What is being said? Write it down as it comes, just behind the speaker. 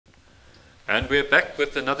And we're back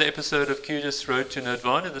with another episode of QGIS Road to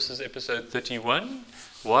Nerdvana. This is episode 31,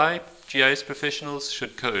 Why GIS Professionals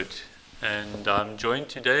Should Code. And I'm joined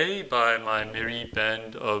today by my merry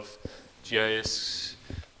band of GIS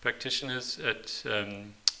practitioners at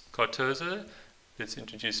Cartosa. Let's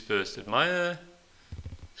introduce first Admire.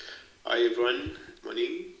 Hi everyone,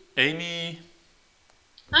 morning. Amy.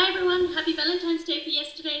 Hi everyone, happy Valentine's Day for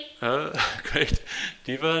yesterday. Oh, great.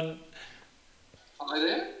 Divan. Hi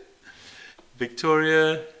there.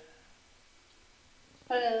 Victoria.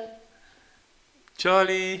 Hello.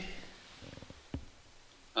 Charlie.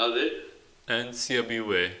 Hi there. And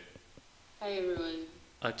Siabiwe. Hi everyone.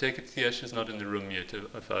 I take it Theasha's not in the room yet.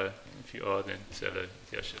 If you are, then say hello,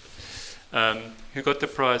 Theasha. Who got the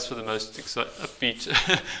prize for the most upbeat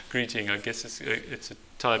greeting? I guess it's a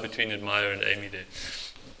tie between Admire and Amy there.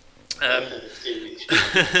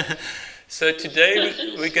 So today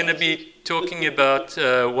we're going to be talking about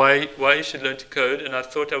why you should learn to code, and I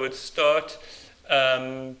thought I would start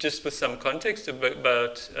just with some context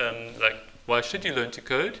about like why should you learn to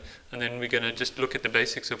code, and then we're going to just look at the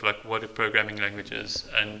basics of like what a programming language is,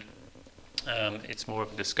 and it's more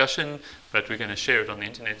of a discussion, but we're going to share it on the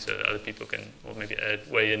internet so that other people can, or maybe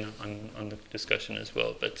weigh in on the discussion as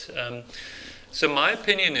well. But so my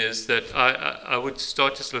opinion is that I would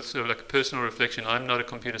start just with sort of like a personal reflection. I'm not a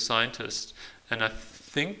computer scientist, and I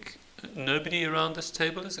think nobody around this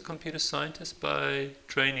table is a computer scientist by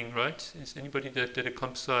training, right? Is anybody that did a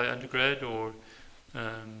comp sci undergrad or? No.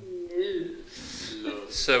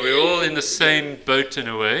 So we're all in the same boat in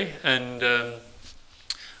a way, and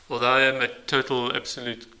although I am a total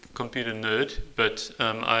absolute computer nerd, but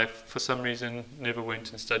I for some reason never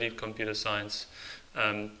went and studied computer science.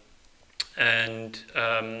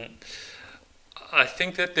 I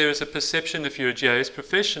think that there is a perception, if you're a GIS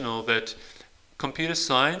professional, that computer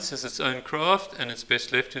science is its own craft and it's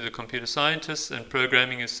best left to the computer scientists, and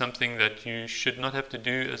programming is something that you should not have to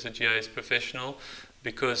do as a GIS professional,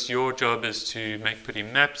 because your job is to make pretty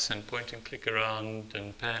maps and point and click around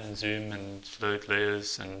and pan and zoom and load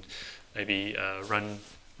layers and maybe run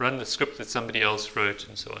the script that somebody else wrote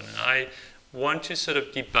and so on. And I want to sort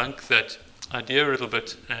of debunk that idea a little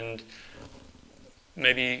bit and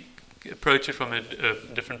maybe approach it from a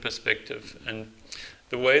different perspective. And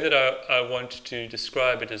the way that I want to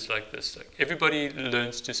describe it is like this. Like, everybody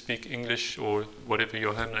learns to speak English or whatever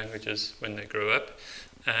your home language is when they grow up,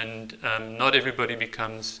 and not everybody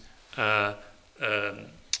becomes a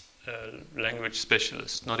language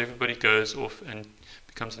specialist. Not everybody goes off and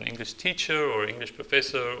becomes an English teacher or English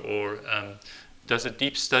professor or does a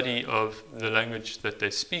deep study of the language that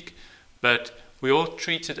they speak, but we all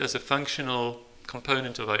treat it as a functional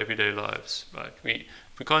component of our everyday lives, right?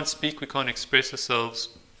 If we can't speak, we can't express ourselves,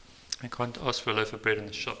 we can't ask for a loaf of bread in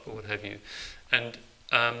the shop or what have you. And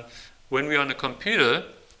when we're on a computer,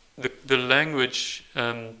 the language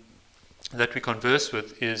that we converse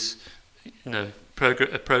with is, a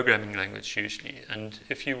programming language usually. And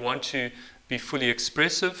if you want to be fully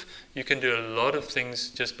expressive, you can do a lot of things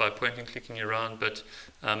just by pointing and clicking around, but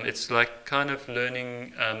it's like kind of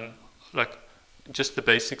learning like just the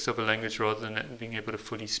basics of a language rather than being able to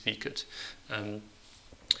fully speak it.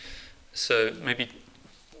 So maybe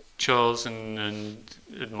Charles and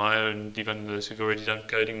Admire and Divan, those who've already done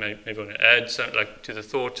coding, maybe want to add something like to the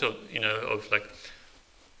thought of of like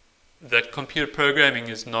that computer programming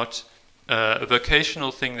is not a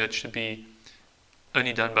vocational thing that should be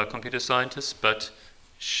only done by computer scientists, but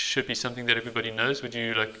should be something that everybody knows. Would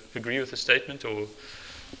you like agree with the statement or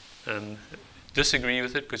disagree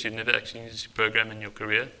with it because you've never actually used to program in your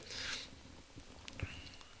career?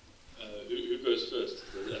 Who goes first?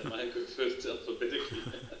 Does mine go first alphabetically?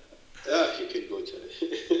 You can go,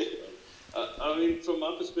 Charlie. I mean, from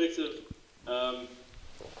my perspective,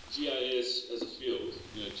 GIS as a field,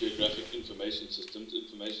 geographic information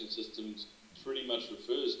systems pretty much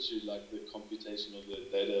refers to like the computation of the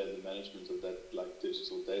data and the management of that like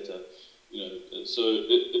digital data. So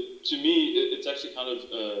to me, it's actually kind of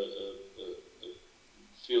a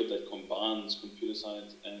field that combines computer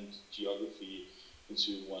science and geography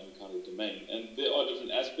into one kind of domain. And there are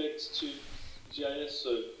different aspects to GIS,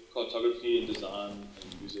 so cartography and design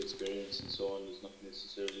and user experience and so on is not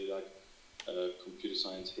necessarily like computer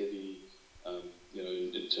science heavy,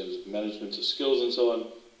 in terms of management of skills and so on.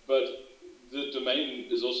 But the domain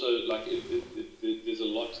is also like, there's a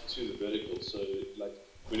lot to the vertical. So like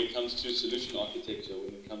when it comes to solution architecture,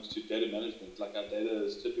 when it comes to data management, like our data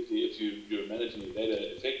is typically, if you're managing your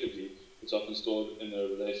data effectively, it's often stored in a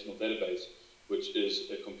relational database, which is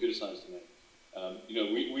a computer science domain.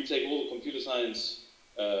 We take all the computer science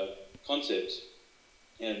concepts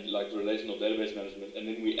and like relational database management, and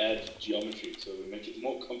then we add geometry, so we make it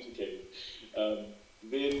more complicated.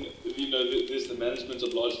 Then, there's the management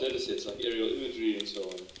of large data sets like aerial imagery and so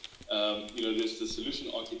on. There's the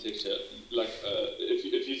solution architecture, like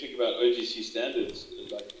if you think about OGC standards,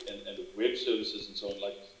 like and web services and so on,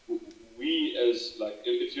 like we as like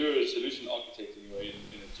if you're a solution architect anyway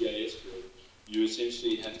in a GIS field, you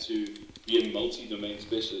essentially have to be a multi-domain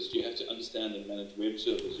specialist. You have to understand and manage web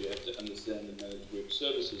servers. You have to understand and manage web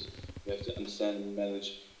services. You have to understand and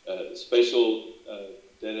manage spatial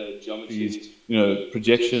data geometries.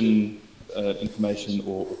 Projection information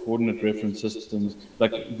or coordinate reference systems.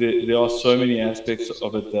 Like there are so many aspects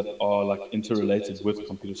of it that are like interrelated with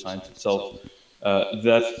computer science itself.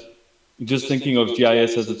 That just thinking of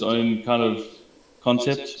GIS as its own kind of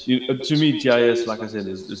concept. To me, GIS, like I said,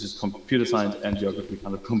 is just computer science and geography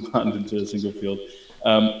kind of combined into a single field.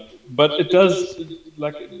 But it does,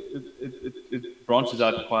 like, it branches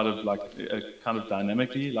out quite kind of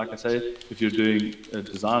dynamically. Like I say, if you're doing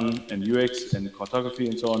design and UX and cartography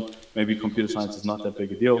and so on, maybe computer science is not that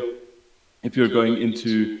big a deal. If you're going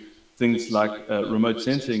into things like remote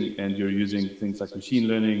sensing and you're using things like machine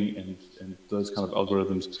learning and those kind of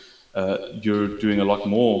algorithms, you're doing a lot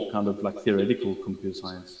more kind of like theoretical computer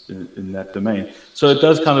science in that domain. So it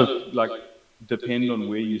does kind of like depend on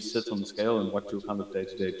where you sit on the scale and what your kind of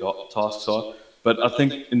day-to-day tasks are. But I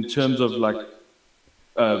think in terms of like,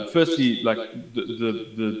 firstly, like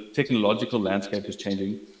the technological landscape is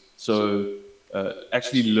changing. So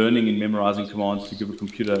actually learning and memorizing commands to give a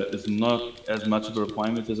computer is not as much of a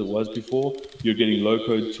requirement as it was before. You're getting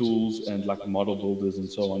low-code tools and like model builders and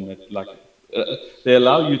so on that like, they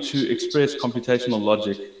allow you to express computational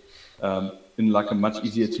logic in like a much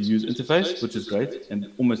easier to use interface, which is great.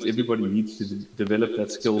 And almost everybody needs to develop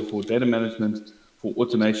that skill for data management, for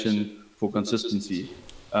automation, for consistency.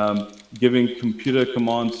 Giving computer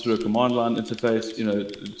commands through a command line interface,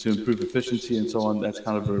 to improve efficiency and so on, that's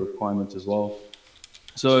kind of a requirement as well.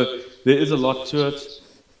 So there is a lot to it.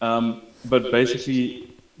 But basically,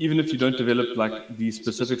 even if you don't develop like the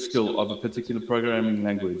specific skill of a particular programming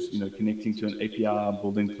language, connecting to an API,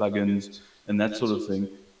 building plugins, and that sort of thing,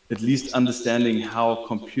 at least understanding how a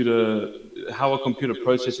computer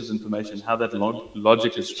processes information, how that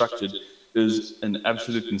logic is structured, is an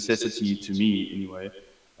absolute necessity to me anyway.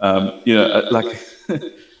 Like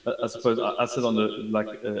I suppose I sit on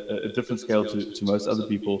a different scale to most other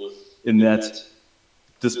people in that,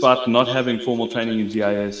 despite not having formal training in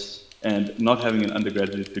GIS and not having an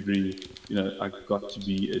undergraduate degree, I got to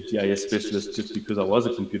be a GIS specialist just because I was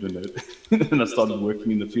a computer nerd. And I started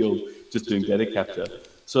working in the field just doing data capture.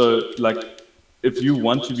 So, like, if you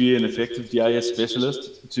want to be an effective GIS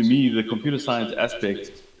specialist, to me, the computer science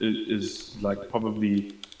aspect is like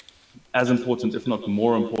probably as important, if not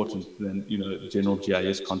more important than, general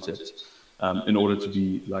GIS concepts in order to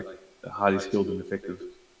be like highly skilled and effective.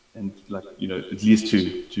 And like, at least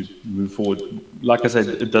to move forward. Like I said,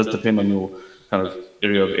 it does depend on your kind of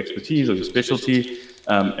area of expertise or your specialty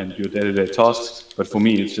and your day-to-day tasks. But for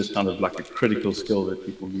me, it's just kind of like a critical skill that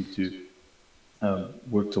people need to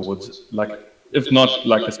work towards. Like, if not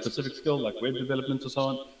like a specific skill, like web development or so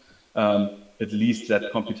on, at least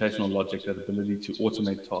that computational logic, that ability to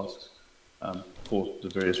automate tasks for the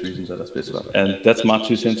various reasons that I specified. And that's my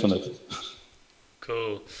 2 cents on it.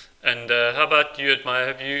 Cool. And how about you,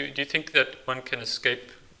 Admire? Do you think that one can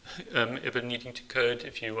escape ever needing to code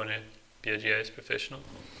if you want to be a GIS professional?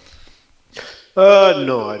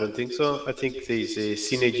 No, I don't think so. I think there's a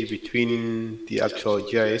synergy between the actual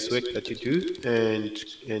GIS work that you do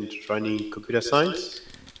and running computer science.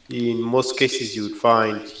 In most cases, you would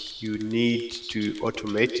find you need to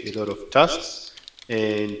automate a lot of tasks.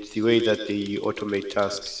 And the way that they automate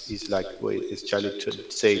tasks is like, as Charlie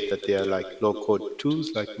said, that they are like low-code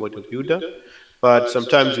tools like Model Builder. But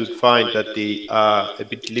sometimes you'd find that they are a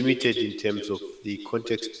bit limited in terms of the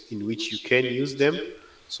context in which you can use them.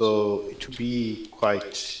 So it would be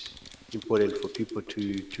quite important for people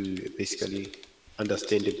to basically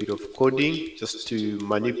understand a bit of coding, just to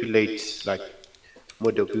manipulate like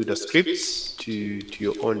Model Builder scripts to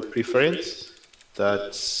your own preference.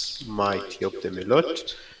 That might help them a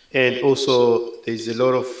lot. And also, there's a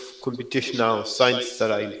lot of computational science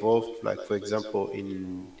that are involved, like, for example,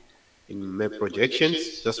 in map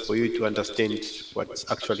projections. Just for you to understand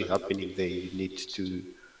what's actually happening there, you need to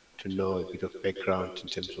know a bit of background in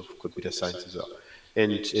terms of computer science as well.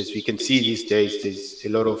 And as we can see these days, there's a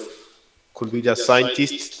lot of computer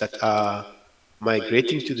scientists that are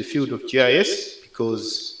migrating to the field of GIS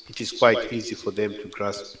because it is quite easy for them to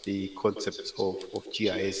grasp the concepts of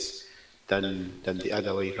GIS than the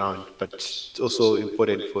other way around. But it's also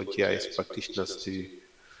important for GIS practitioners to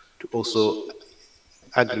also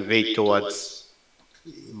aggravate towards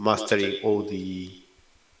mastering all the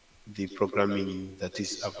programming that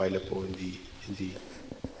is available in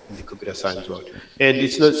the computer science world. And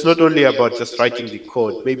it's not only about just writing the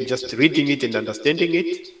code. Maybe just reading it and understanding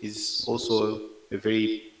it is also a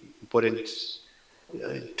very important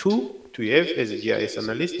tool to have as a GIS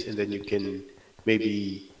analyst, and then you can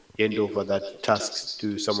maybe hand over that tasks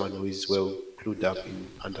to someone who is well clued up in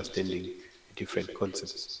understanding the different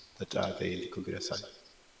concepts that are there in the computer science.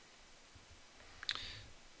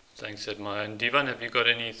 Thanks, Edmar. And Divan, have you got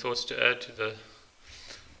any thoughts to add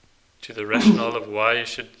to the rationale of why you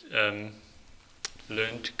should learn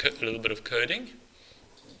a little bit of coding?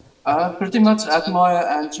 Pretty much Edmar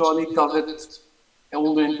and Charlie covered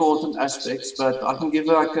all the important aspects, but I can give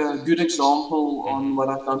like a good example on what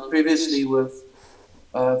I've done previously with,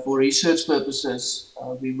 for research purposes.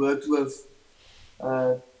 We worked with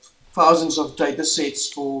thousands of data sets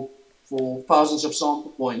for thousands of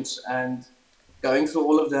sample points, and going through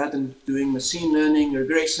all of that and doing machine learning,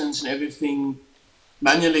 regressions and everything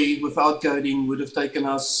manually without coding would have taken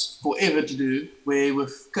us forever to do, where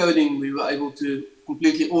with coding we were able to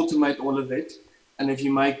completely automate all of it. And if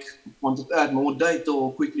you want to add more data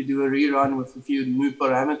or quickly do a rerun with a few new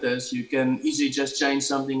parameters, you can easily just change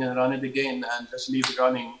something and run it again and just leave it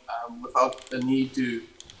running without the need to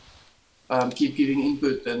keep giving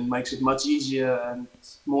input, and makes it much easier and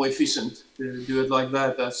more efficient to do it like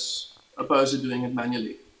that as opposed to doing it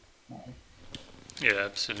manually. Yeah,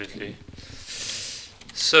 absolutely.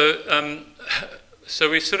 So, so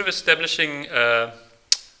we're sort of establishing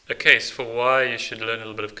a case for why you should learn a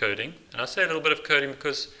little bit of coding. And I say a little bit of coding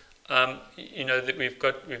because you know that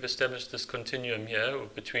we've established this continuum here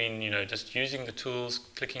between just using the tools,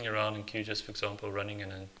 clicking around in QGIS, for example, running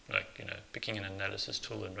picking an analysis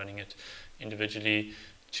tool and running it individually,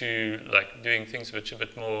 to doing things which are a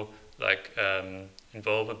bit more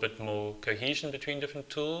involve a bit more cohesion between different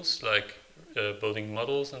tools, like building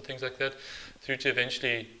models and things like that, through to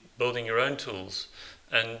eventually building your own tools.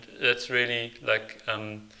 And that's really like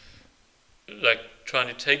trying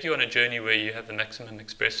to take you on a journey where you have the maximum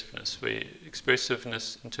expressiveness,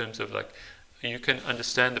 in terms of you can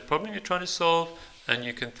understand the problem you're trying to solve, and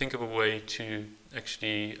you can think of a way to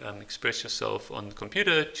actually express yourself on the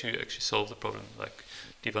computer to actually solve the problem, like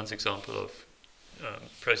Divan's example of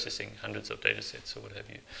processing hundreds of data sets or what have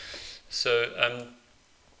you. So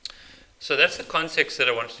so that's the context that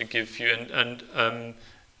I wanted to give you. And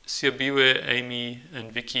Siabiwe, Amy,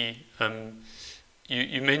 and Vicky,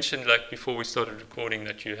 you mentioned before we started recording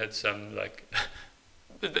that you had some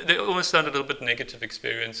they almost sounded a little bit negative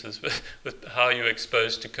experiences with how you were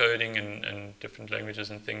exposed to coding and different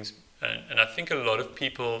languages and things. And I think a lot of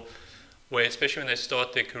people, especially when they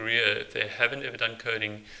start their career, if they haven't ever done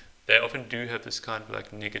coding, they often do have this kind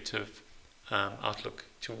of negative outlook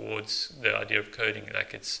towards the idea of coding.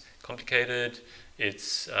 It's complicated,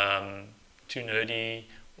 it's too nerdy,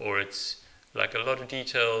 or it's a lot of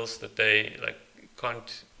details that they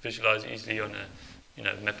can't visualize easily on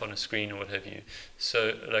a map on a screen or what have you.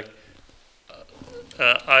 So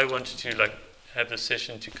I wanted to have this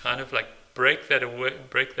session to kind of break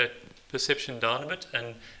that perception down a bit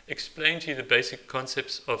and explain to you the basic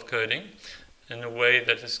concepts of coding in a way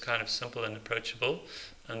that is kind of simple and approachable,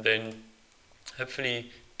 and then hopefully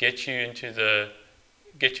get you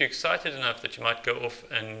excited enough that you might go off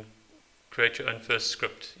and create your own first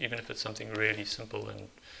script, even if it's something really simple and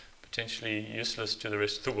potentially useless to the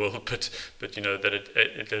rest of the world, but that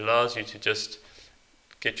it allows you to just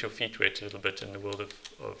get your feet wet a little bit in the world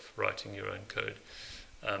of writing your own code.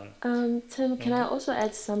 Tim, can I also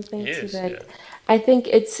add something to Yes, that? yeah. I think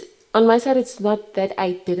it's on my side. It's not that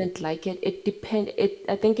I didn't like it.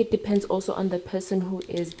 I think it depends also on the person who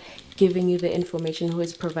is giving you the information, who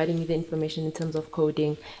is providing you the information in terms of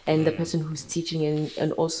coding, and the person who's teaching,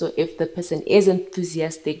 and also if the person is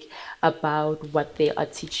enthusiastic about what they are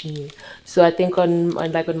teaching you. So I think on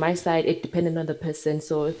my side, it depended on the person.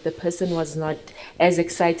 So if the person was not as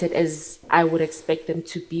excited as I would expect them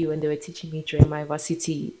to be when they were teaching me during my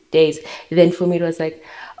varsity days, then for me it was like,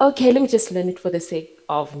 okay, let me just learn it for the sake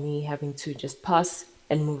of me having to just pass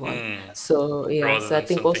and move on. So yeah, Rather so I than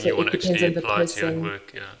think something also you want it to depends actually on the apply to your own person.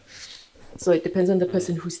 work. Yeah. So it depends on the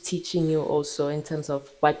person who's teaching you also, in terms of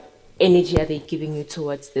what energy are they giving you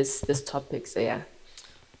towards this topic. So yeah.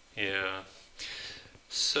 Yeah.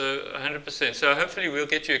 So 100%. So hopefully we'll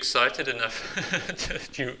get you excited enough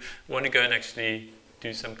that you want to go and actually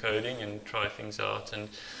do some coding and try things out. And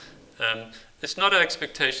it's not an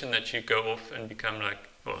expectation that you go off and become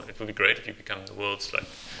well, it would be great if you become the world's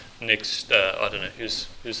next, I don't know,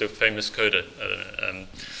 who's a famous coder? I don't know.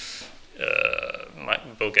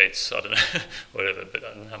 Bill Gates, I don't know, whatever, but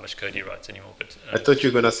I don't know how much code he writes anymore. But I thought you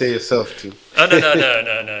were gonna say yourself too. Oh, no.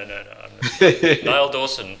 Niall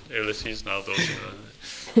Dawson, Ulysses Niall Dawson,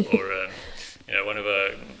 or one of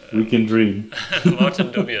our we can dream.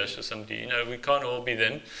 Martin Dubious or somebody. We can't all be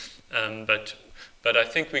them, but I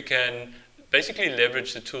think we can basically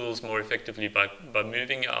leverage the tools more effectively by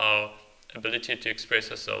moving our ability to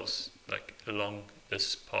express ourselves like along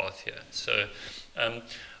this path here. So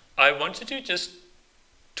I wanted to just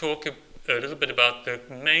talk a little bit about the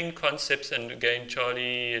main concepts, and again,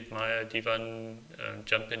 Charlie, Admire, Divan,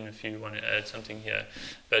 jump in if you want to add something here,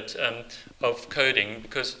 but of coding,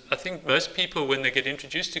 because I think most people, when they get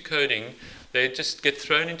introduced to coding, they just get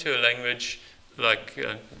thrown into a language like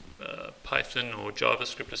Python or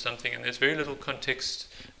JavaScript or something, and there's very little context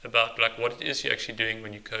about like what it is you're actually doing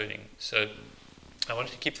when you're coding. So I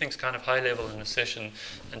wanted to keep things kind of high level in the session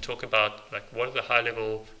and talk about like what are the high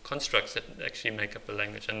level constructs that actually make up a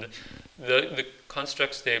language. And the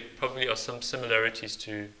constructs, there probably are some similarities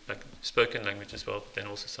to like spoken language as well, but then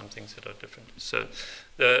also some things that are different. So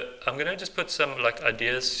I'm going to just put some like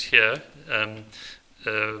ideas here.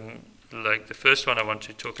 Like the first one I want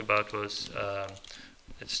to talk about was,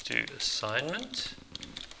 let's do assignment.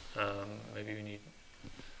 Maybe we need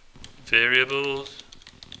variables.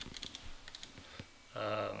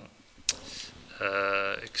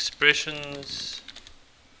 Expressions,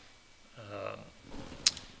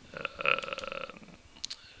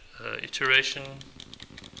 iteration.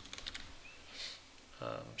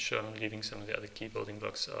 I'm sure I'm leaving some of the other key building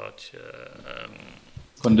blocks out.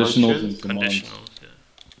 Conditionals and commands. Conditionals, yeah.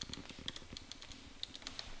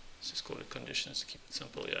 Let's just call it conditions to keep it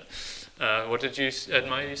simple, yeah. What did you,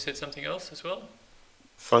 Admire, you said something else as well?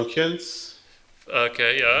 Functions.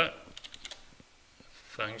 Okay, yeah.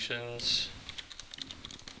 Functions,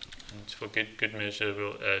 and for good measure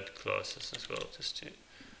we'll add classes as well, just to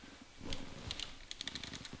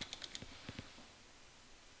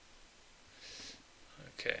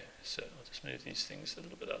okay, so I'll just move these things a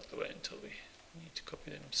little bit out of the way until we need to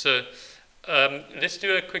copy them. So let's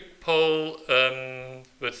do a quick poll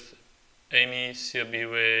with Amy,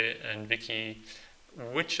 Siabiwe and Vicky.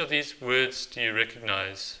 Which of these words do you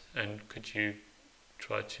recognize, and could you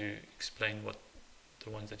try to explain what the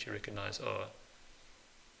ones that you recognize are?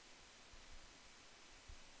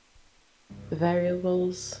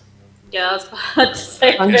 Variables. Yeah, I was about to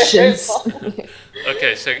say Functions.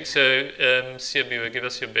 Okay, so Siabiwe, give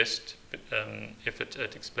us your best effort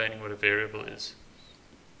at explaining what a variable is.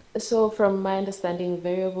 So from my understanding,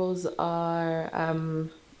 variables are,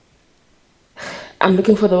 I'm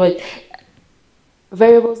looking for the word.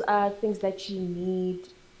 Variables are things that you need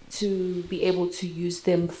to be able to use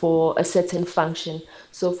them for a certain function.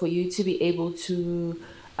 So for you to be able to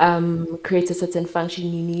create a certain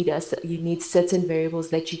function, you need certain variables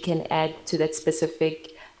that you can add to that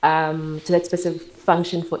specific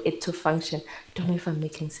function for it to function. I don't know if I'm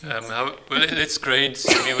making sense. Well, let's grade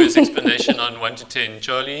Siabiwe's explanation on 1 to 10.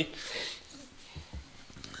 Charlie?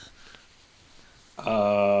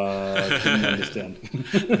 Didn't understand.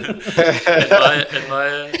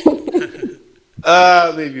 Admire?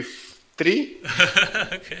 Maybe 3.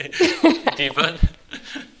 Okay. Divan?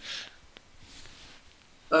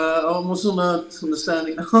 I'm also not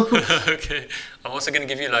understanding. Okay. I'm also going to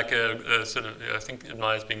give you like a sort of, I think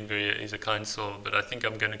Admire's being he's a kind soul, but I think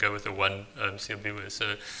I'm going to go with a 1, Siabiwe.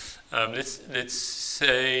 So let's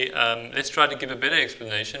say, let's try to give a better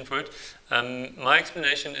explanation for it. My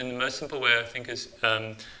explanation in the most simple way, I think, is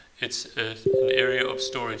it's an area of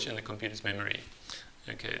storage in the computer's memory.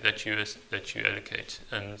 Okay, that you allocate,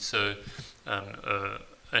 and so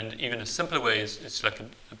and even a simpler way is it's like a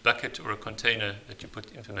bucket or a container that you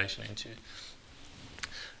put information into.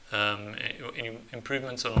 Any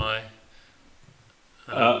improvements on my?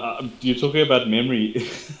 You're talking about memory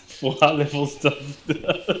for high-level stuff.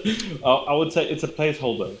 I would say it's a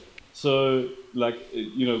placeholder. So, like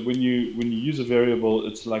when you use a variable,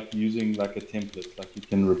 it's like using like a template. Like you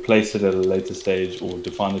can replace it at a later stage or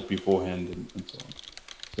define it beforehand and so on.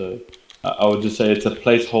 So I would just say it's a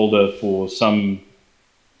placeholder for some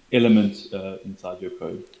element inside your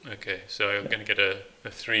code. Okay, so I'm going to get a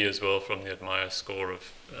 3 as well from the Admire score of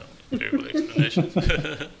variable explanations.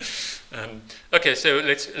 Okay, so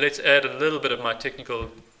let's add a little bit of my technical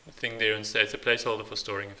thing there and say it's a placeholder for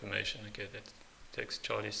storing information. Okay, that takes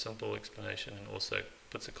Charlie's simple explanation and also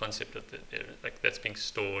puts a concept of like that's being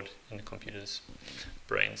stored in the computer's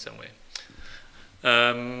brain somewhere.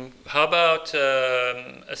 How about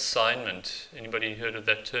assignment? Anybody heard of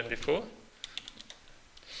that term before?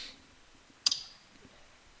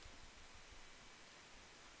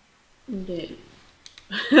 No.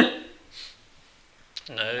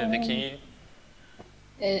 No, Vicky?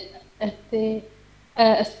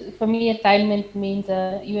 For me, assignment means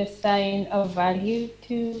you assign a value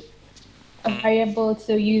to a variable.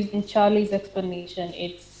 So using Charlie's explanation,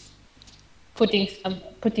 it's putting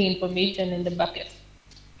information in the bucket.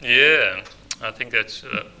 Yeah, I think that's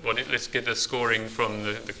let's get the scoring from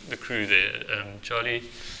the crew there. Charlie?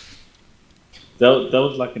 That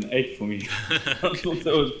was like an 8 for me. I thought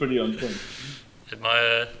that was pretty on point.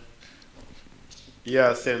 Admire?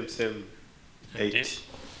 Yeah, same. 8.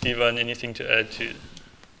 Ivan, anything to add to?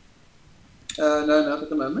 No, not at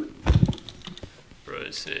the moment.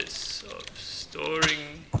 Process of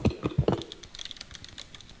storing.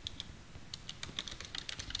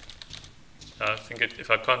 I think if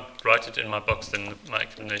I can't write it in my box, then my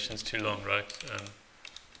explanation's too long, right?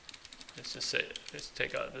 Let's just say, let's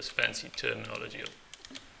take out this fancy terminology of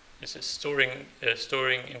this is storing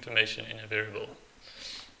information in a variable.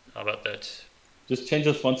 How about that? Just change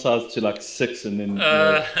the font size to like 6, and then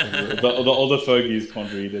the older fogies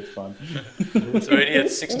can't read it. Fine. It's already at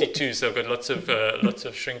 62, so I've got lots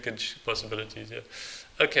of shrinkage possibilities here.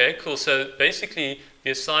 Okay, cool. So basically,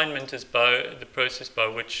 the assignment is the process by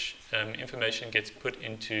which information gets put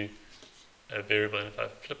into a variable. And if I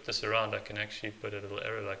flip this around, I can actually put a little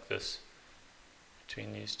arrow like this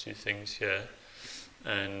between these two things here,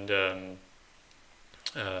 and make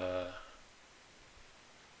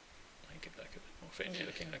it like a bit more friendly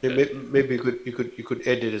looking like that. Maybe you could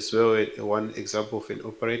add it as well. One example of an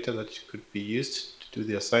operator that could be used to do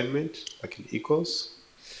the assignment, like an equals.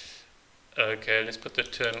 Okay, let's put the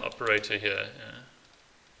term operator here.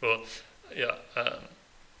 Well, yeah.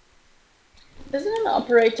 Doesn't an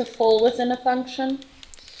operator fall within a function?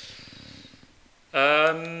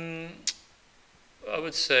 I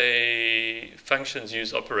would say functions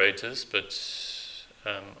use operators, but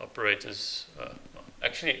operators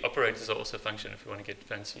actually operators are also function if you want to get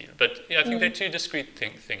fancy. But yeah, I think they're two discrete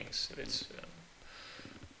things. Let's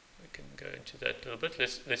we can go into that a little bit.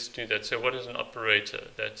 Let's do that. So, what is an operator?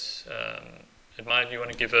 That's Admire, do you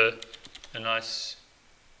want to give a nice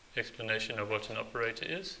explanation of what an operator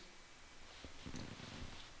is?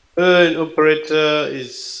 An operator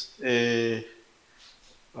is, I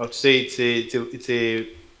would say, it's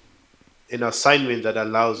an assignment that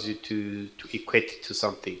allows you to equate to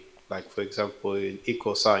something. Like, for example, an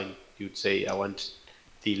equal sign, you'd say, I want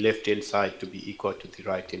the left-hand side to be equal to the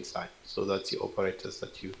right-hand side. So that's the operators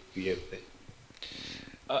that you have there.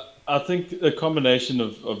 I think a combination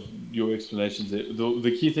of your explanations there.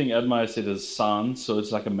 The key thing Admire said is sign, so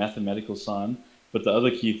it's like a mathematical sign. But the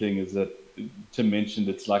other key thing is that Tim mentioned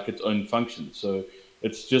it's like its own function. So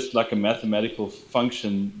it's just like a mathematical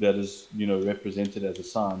function that is, represented as a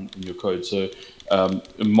sign in your code. So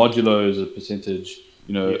modulo is a percentage.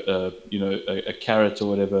 A caret or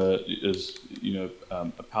whatever is,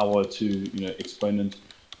 a power to, exponent.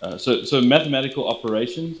 So mathematical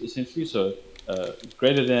operations essentially. So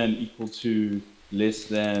greater than, equal to, less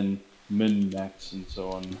than, min, max, and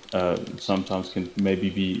so on. Sometimes can maybe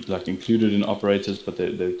be like included in operators, but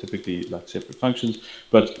they're typically like separate functions.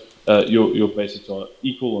 But your basics are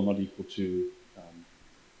equal or not equal to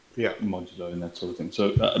modulo and that sort of thing.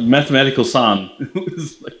 So mathematical sign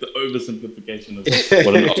is like the oversimplification of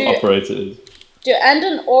what an operator is. Do and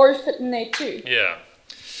an or fit in there too? Yeah.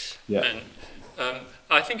 And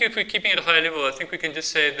I think if we're keeping it at a high level, I think we can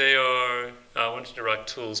just say they are, I wanted to write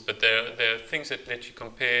tools, but they're things that let you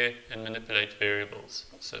compare and manipulate variables.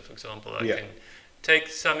 So for example, I can take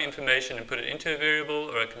some information and put it into a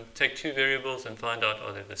variable, or I can take two variables and find out,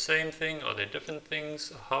 are they the same thing, are they different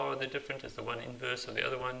things, how are they different, is the one inverse of the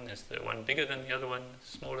other one, is the one bigger than the other one,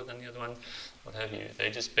 smaller than the other one, what have you.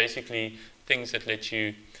 They're just basically things that let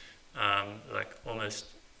you, like almost,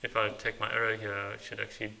 if I take my arrow here, I should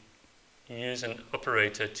actually use an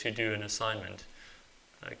operator to do an assignment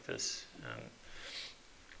like this.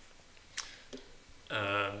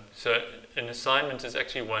 So an assignment is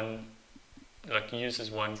actually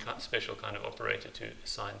uses one special kind of operator to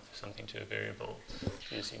assign something to a variable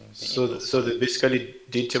using the so they basically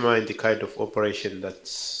determine the kind of operation that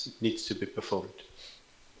needs to be performed.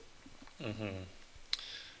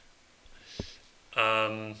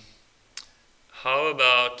 How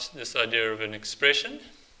about this idea of an expression?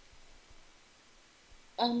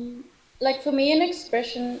 Like for me, an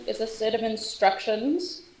expression is a set of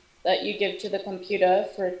instructions that you give to the computer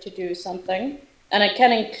for it to do something. And it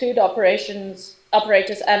can include operators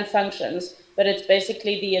and functions, but it's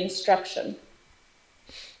basically the instruction.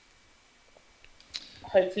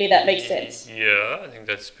 Hopefully that makes sense. Yeah, I think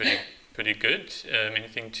that's pretty good.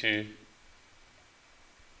 Anything to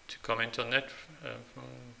comment on that from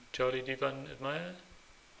Charlie, Divan, Admire?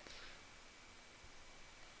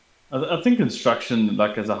 I think instruction,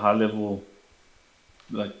 like as a high level,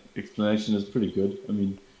 like explanation, is pretty good. I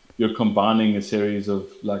mean, you're combining a series of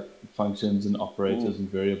like functions and operators and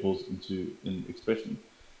variables into an expression.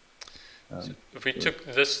 So if we took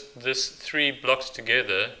this 3 blocks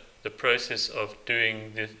together, the process of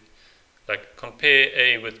doing the like compare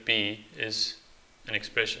A with B is an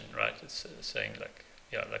expression, right? It's saying like,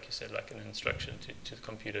 yeah, like you said, like an instruction to the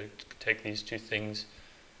computer to take these 2 things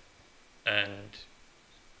and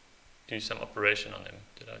do some operation on them.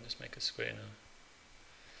 Did I just make a square now?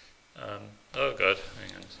 Oh god,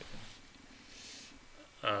 hang on a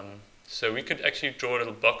second. So we could actually draw a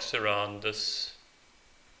little box around this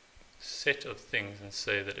set of things and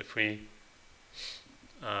say that if we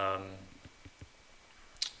let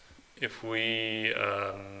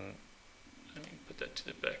me put that to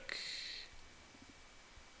the back.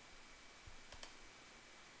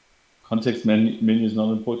 Context menu is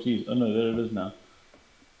not in Portuguese. Oh no, there it is now.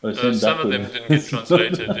 Oh, some of them didn't get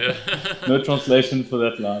translated. Yeah. No translation for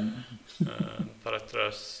that line. Para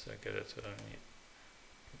trás. Okay, that's what I need.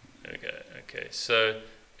 Okay. So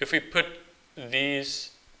if we put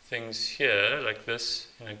these things here, like this,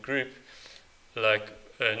 in a group, like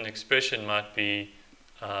an expression might be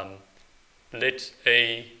let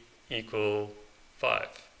A equal 5,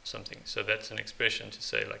 something. So that's an expression to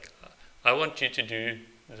say, like, I want you to do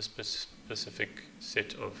this specific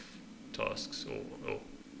set of tasks or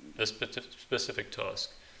this specific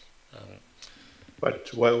task.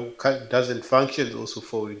 But doesn't functions also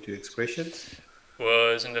fall into expressions?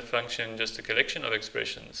 Well, isn't a function just a collection of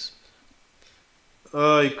expressions?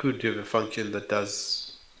 You could have a function that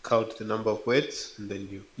does count the number of words, and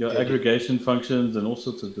then your aggregation functions and all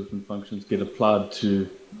sorts of different functions get applied to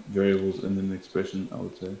variables in an expression, I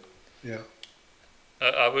would say. Yeah.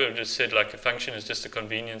 I would have just said like a function is just a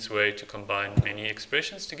convenience way to combine many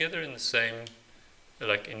expressions together in the same,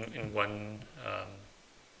 like in one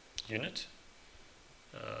unit.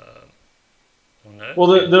 Or no? Well,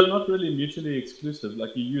 they're not really mutually exclusive.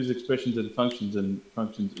 Like you use expressions in functions and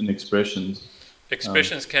functions in expressions.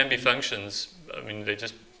 Expressions can be functions. I mean,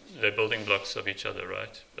 they're building blocks of each other,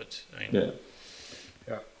 right? But I mean,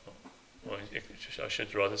 yeah. Well, I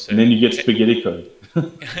should rather say. And then you get spaghetti code.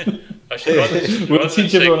 I should rather. We'll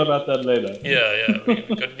teach everyone about that later. Yeah. We've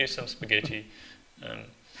got to do some spaghetti.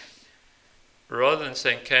 Rather than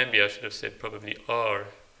saying can be, I should have said probably are,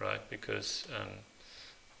 right? Because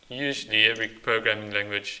usually every programming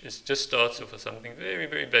language just starts off with something very,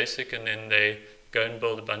 very basic, and then they go and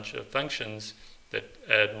build a bunch of functions that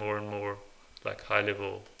add more and more like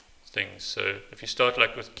high-level things. So if you start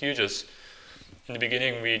like with QGIS, in the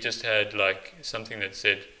beginning we just had like something that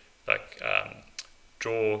said like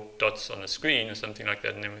draw dots on the screen or something like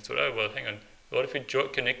that, and then we thought, oh well, hang on, what if we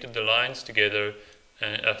connected the lines together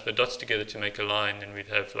and the dots together to make a line? Then we'd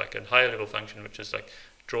have like a higher level function which is like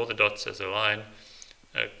draw the dots as a line,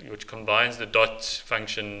 which combines the dot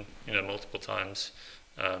function multiple times,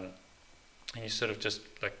 and you sort of just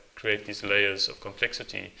like create these layers of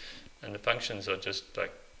complexity, and the functions are just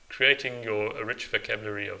like creating a rich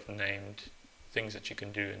vocabulary of named things that you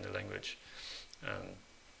can do in the language.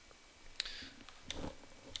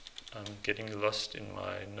 I'm getting lost in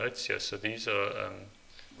my notes here. So these are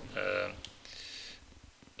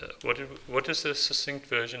what is the succinct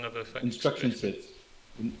version of a function? Instruction sets.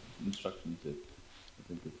 Instruction set. I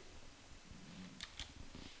think it's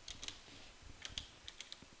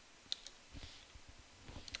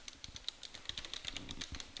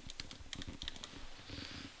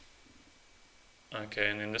okay,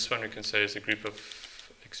 and then this one we can say is a group of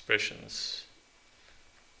expressions.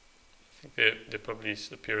 I think they're probably,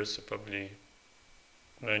 the purists are probably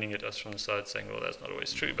moaning at us from the side saying, well, that's not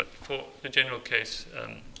always true, but for the general case,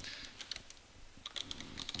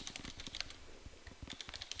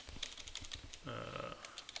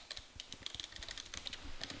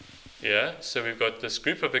 yeah, so we've got this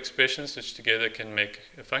group of expressions which together can make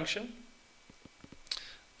a function,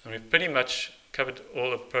 and we've pretty much covered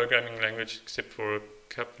all of programming language except for a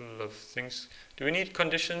couple of things. Do we need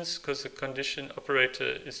conditions? Because the condition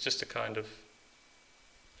operator is just a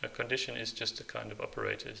condition is just a kind of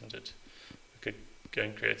operator, isn't it? We could go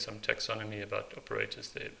and create some taxonomy about operators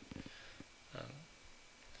there.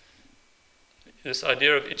 This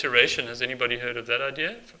idea of iteration, has anybody heard of that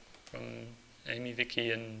idea from Amy, Vicky,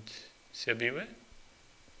 and Siabiwe?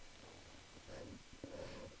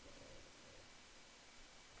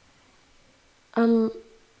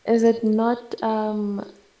 Is it not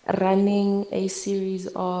running a series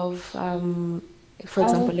of, for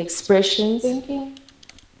example, expressions? Thinking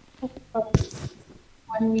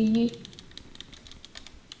when we use.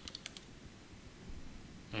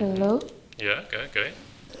 Hello? Yeah, okay.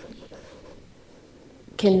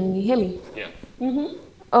 Can you hear me? Yeah.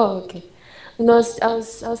 Oh, okay. No, I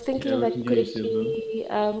was thinking Yeah, we that can could hear it you,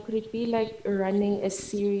 Silver. could it be like running a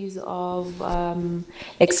series of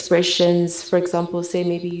expressions? For example, say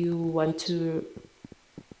maybe you want to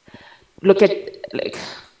look at like,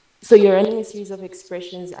 so you're running a series of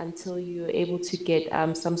expressions until you're able to get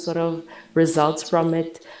some sort of results from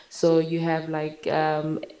it. So you have like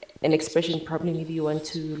an expression, probably maybe you want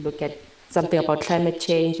to look at something about climate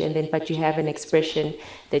change, and then but you have an expression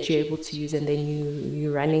that you're able to use, and then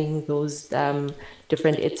you're running those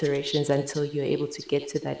different iterations until you're able to get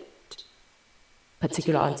to that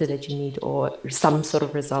particular answer that you need or some sort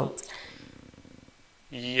of result.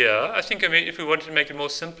 Yeah, I think, I mean, if we wanted to make it more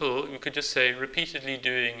simple, we could just say repeatedly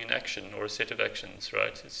doing an action or a set of actions,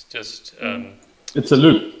 right? It's just... It's a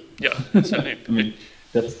loop. Yeah, it's a loop. I mean,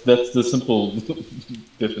 that's the simple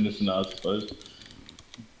definition, I suppose.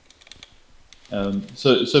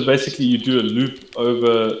 So basically, you do a loop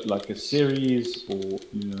over like a series, or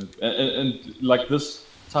and like this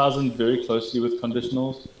ties in very closely with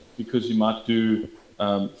conditionals, because you might do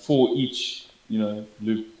for each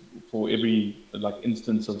loop for every like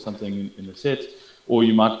instance of something in a set, or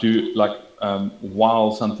you might do like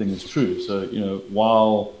while something is true. So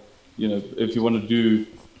while if you want to do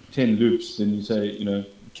 10 loops, then you say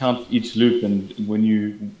count each loop, and when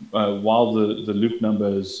you while the loop number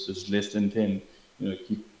is less than 10,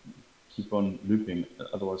 keep on looping,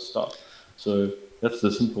 otherwise stop. So that's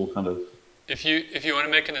the simple kind of... If you want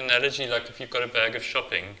to make an analogy, like if you've got a bag of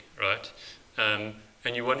shopping, right,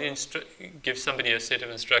 and you want to give somebody a set of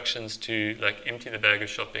instructions to like empty the bag of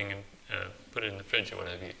shopping and put it in the fridge or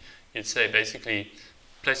whatever, you'd say basically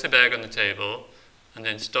place the bag on the table and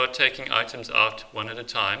then start taking items out one at a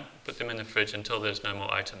time, put them in the fridge until there's no more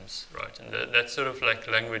items, right? And that sort of like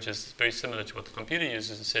language is very similar to what the computer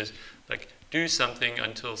uses. It says like do something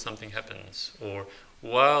until something happens, or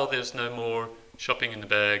while there's no more shopping in the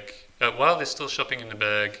bag, while there's still shopping in the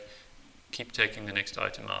bag, keep taking the next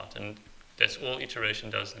item out. And that's all iteration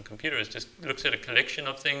does in the computer, is just looks at a collection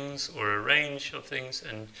of things or a range of things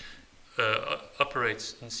and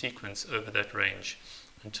operates in sequence over that range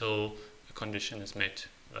until a condition is met.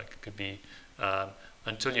 Like it could be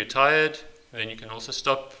until you're tired, then you can also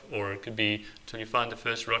stop, or it could be until you find the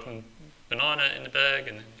first rotten banana in the bag,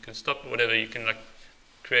 and then you can stop, whatever. You can like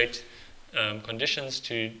create conditions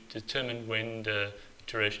to determine when the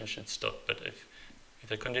iteration should stop. But if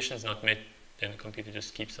the condition is not met, then the computer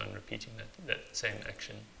just keeps on repeating that same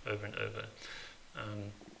action over and over.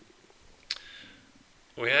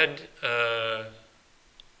 We had, I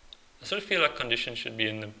sort of feel like conditions should be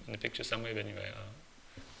in the picture somewhere, but anyway,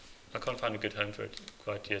 I can't find a good home for it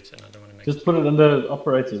quite yet, and I don't want to make just put it under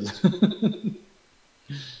operators.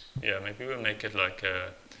 Yeah, maybe we'll make it like,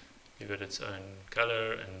 give it its own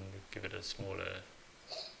color and give it a smaller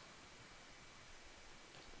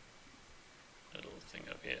little thing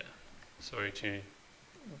up here. Sorry to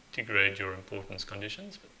degrade your importance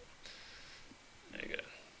conditions, but there you go.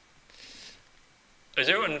 Is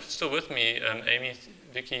everyone still with me? Amy,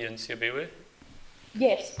 Vicky, and Siabiwe?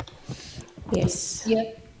 Yes. Yes.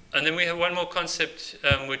 Yeah. And then we have one more concept,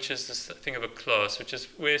 which is this thing of a class, which is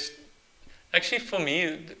where, actually for me,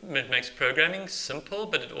 it makes programming simple,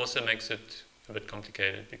 but it also makes it a bit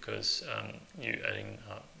complicated because you're adding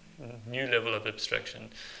a new level of abstraction.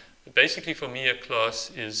 But basically for me, a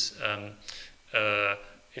class is,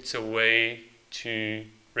 it's a way to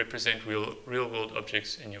represent real-world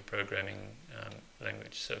objects in your programming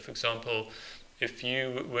language. So for example, if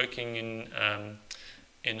you're working in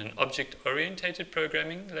an object-oriented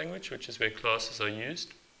programming language, which is where classes are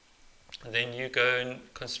used, then you go and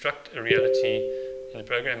construct a reality in the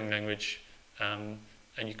programming language, and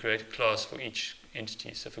you create a class for each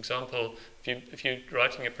entity. So for example, if you're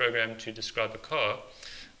writing a program to describe a car,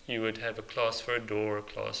 you would have a class for a door, a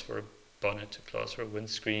class for a bonnet, a class for a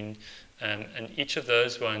windscreen, and each of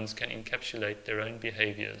those ones can encapsulate their own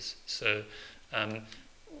behaviors. So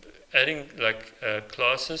adding like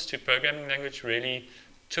classes to programming language really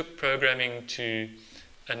took programming to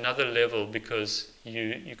another level, because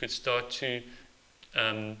you could start to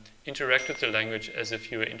interact with the language as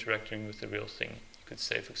if you were interacting with the real thing. You could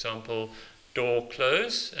say, for example, door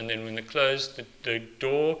close, and then when they close the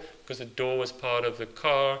door, because the door was part of the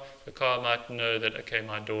car might know that, okay,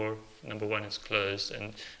 my door number one is closed,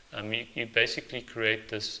 and you basically create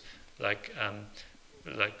this like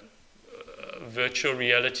virtual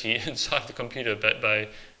reality inside the computer by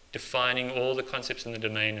defining all the concepts in the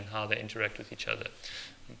domain and how they interact with each other.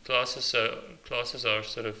 And classes are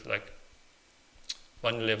sort of like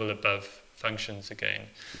one level above functions again.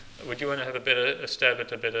 Would you want to have a stab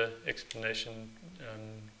at a better explanation,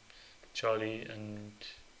 Charlie and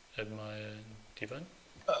Admire and Divan?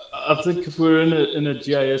 I think if we're in a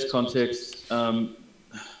GIS context,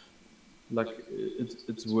 like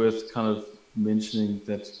it's worth kind of mentioning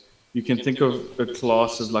that you can think of a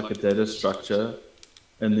class as like a data structure,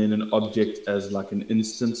 and then an object as like an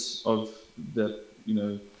instance of that, you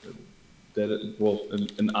know, data, well,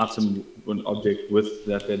 an item or an object with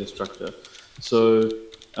that data structure. So,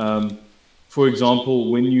 for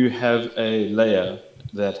example, when you have a layer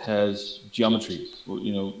that has geometry,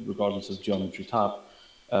 you know, regardless of geometry type,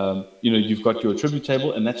 you know, you've got your attribute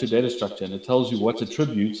table, and that's your data structure, and it tells you what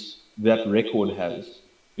attributes that record has.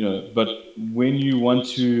 You know, but when you want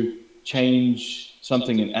to change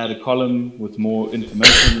something and add a column with more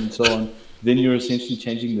information and so on, then you're essentially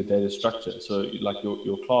changing the data structure. So like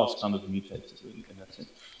your class kind of mutates in that sense.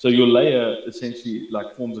 So your layer essentially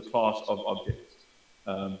like forms a class of objects.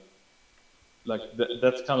 Like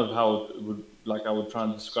that's kind of how it would, like I would try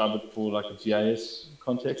and describe it for like a GIS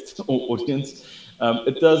context or audience.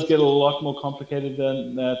 It does get a lot more complicated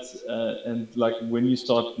than that, and like when you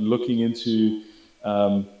start looking into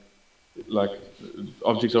like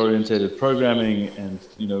object-oriented programming and,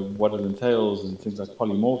 you know, what it entails and things like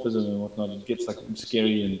polymorphism and whatnot, it gets like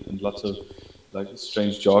scary and lots of like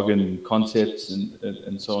strange jargon and concepts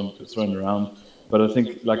and so on thrown around. But I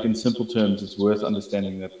think like in simple terms, it's worth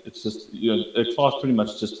understanding that it's just, you know, a class pretty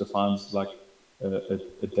much just defines like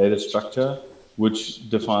a data structure, which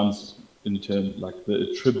defines in turn like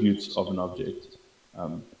the attributes of an object.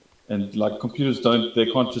 And like computers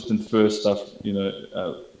they can't just infer stuff, you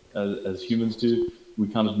know, as humans do. We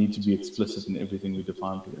kind of need to be explicit in everything we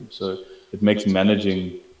define for them. So it makes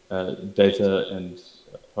managing data and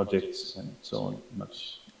projects and so on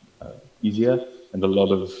much easier. And a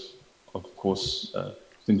lot of course,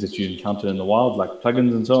 things that you encounter in the wild, like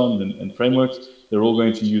plugins and so on, and frameworks, they're all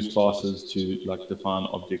going to use classes to like define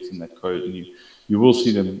objects in that code, and you will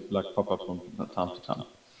see them like pop up from time to time.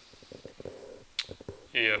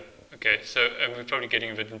 Yeah. Okay. So we're probably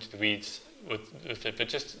getting a bit into the weeds with it, but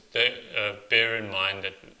just bear in mind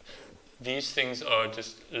that these things are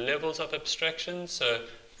just levels of abstraction. So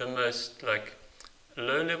the most like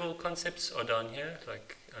low-level concepts are down here,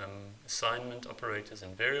 like assignment operators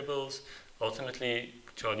and variables. Ultimately,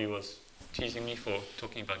 Charlie was teasing me for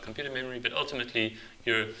talking about computer memory, but ultimately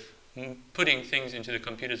you're putting things into the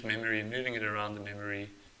computer's memory and moving it around the memory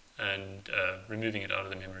and removing it out of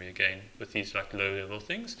the memory again with these like low-level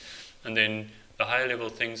things. And then the higher-level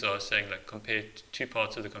things are saying like compare two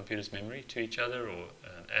parts of the computer's memory to each other, or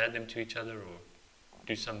add them to each other, or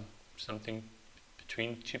do something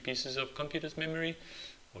between two pieces of computer's memory,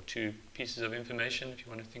 or two pieces of information, if you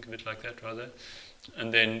want to think of it like that rather.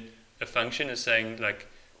 And then a function is saying like,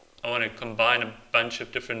 I want to combine a bunch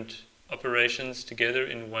of different operations together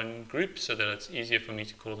in one group so that it's easier for me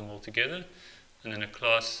to call them all together. And then a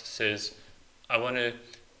class says, I want to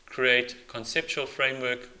create a conceptual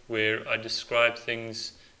framework where I describe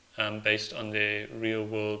things based on their real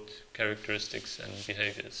world characteristics and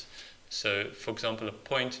behaviors. So, for example, a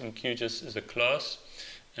point in QGIS is a class,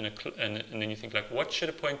 and then you think like, what should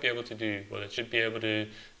a point be able to do? Well, it should be able to,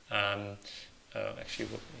 actually,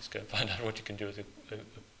 let's go find out what you can do with a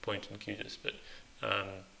point in QGIS. But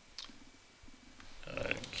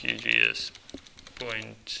QGIS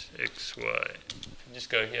point XY. Just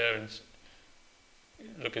go here and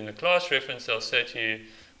look in the class reference. They'll say to you,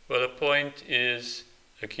 well, a point is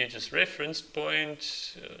a QGIS referenced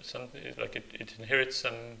point, something like it inherits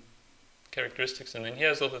some characteristics, and then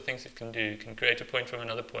here's all the things it can do. You can create a point from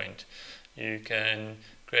another point. You can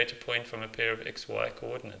create a point from a pair of XY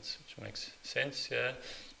coordinates, which makes sense here.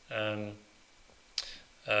 And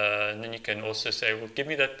then you can also say, well, give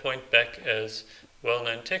me that point back as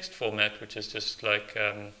well-known text format, which is just like,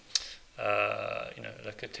 you know,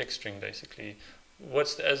 like a text string, basically.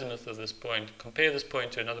 What's the azimuth of this point? Compare this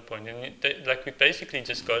point to another point. And like we basically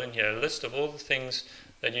just got in here a list of all the things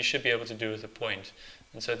that you should be able to do with a point.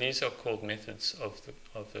 And so these are called methods of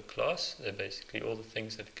the class. They're basically all the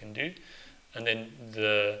things that it can do. And then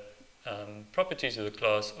the properties of the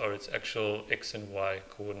class are its actual x and y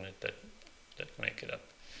coordinate that make it up.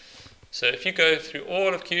 So if you go through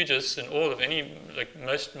all of QGIS and all of any, like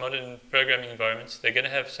most modern programming environments, they're going to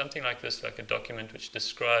have something like this, like a document which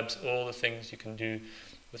describes all the things you can do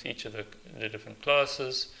with each of the different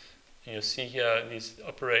classes. And you'll see here these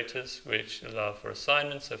operators which allow for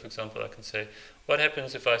assignments. So for example, I can say, what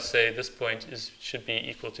happens if I say this point should be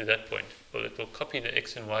equal to that point? Well, it will copy the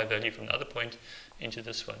x and y value from the other point into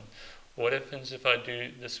this one. What happens if I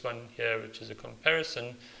do this one here, which is a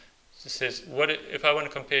comparison? It says, what if I want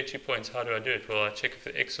to compare 2 points, how do I do it? Well, I check if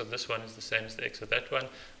the x of this one is the same as the x of that one.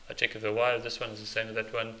 I check if the y of this one is the same as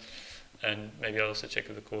that one. and maybe I'll also check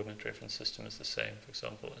if the coordinate reference system is the same, for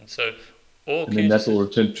example. And so all and then that will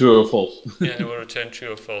return true or false. yeah, and it will return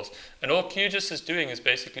true or false. And all QGIS is doing is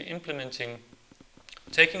basically implementing,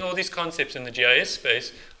 taking all these concepts in the GIS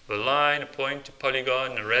space, a line, a point, a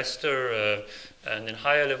polygon, a raster, and then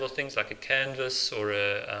higher level things like a canvas or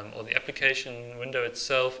the application window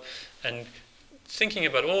itself, and thinking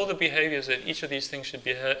about all the behaviors that each of these things should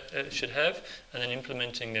have, and then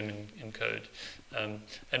implementing them in code,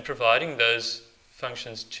 and providing those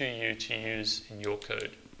functions to you to use in your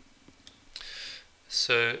code.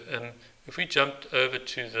 So if we jumped over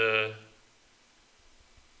to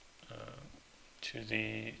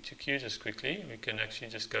QGIS quickly, we can actually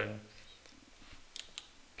just go and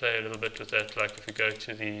play a little bit with that. Like if we go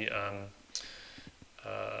to the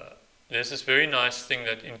there's this very nice thing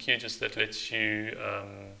that in QGIS that lets you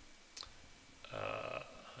how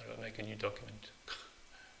do I make a new document?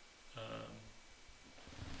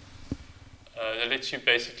 That lets you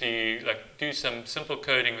basically like do some simple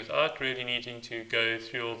coding without really needing to go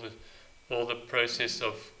through all the process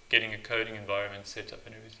of getting a coding environment set up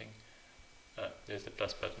and everything. There's the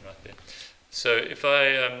plus button right there. So if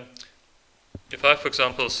I for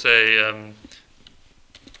example say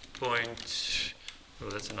point, oh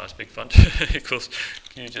that's a nice big font, equals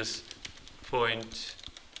QGIS point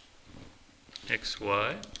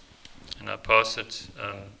xy, and I pass it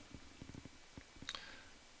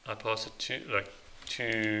to like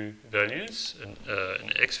two values, an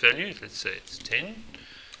x value, let's say it's 10,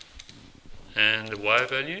 and the y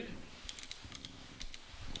value,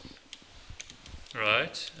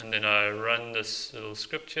 right? And then I run this little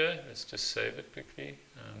script here. Let's just save it quickly.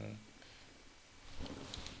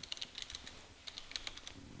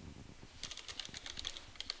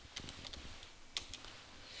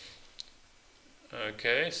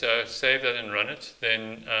 Okay, so I save that and run it.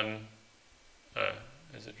 Then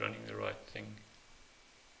is it running the right thing?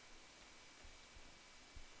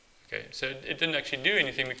 Okay, so it didn't actually do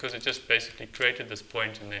anything because it just basically created this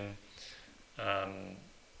point and then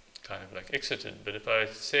kind of like exited. But if I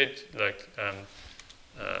said like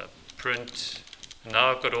print,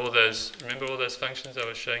 now I've got all those, remember all those functions I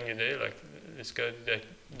was showing you there? Like let's go to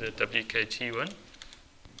the WKT one.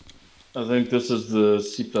 I think this is the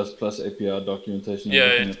C++ API documentation.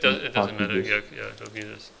 Yeah, it doesn't matter. Yeah, it'll be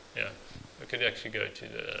this. Yeah. We could actually go to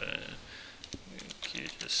the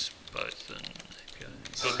QGIS Python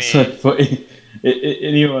API. So for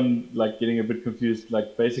anyone like getting a bit confused,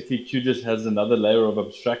 like basically QGIS has another layer of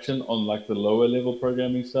abstraction on like the lower level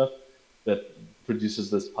programming stuff that produces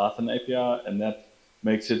this Python API, and that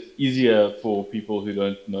makes it easier for people who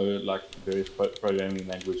don't know like various programming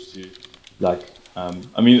language to like.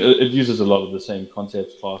 I mean, it uses a lot of the same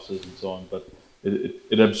concepts, classes, and so on, but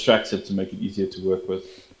it abstracts it to make it easier to work with.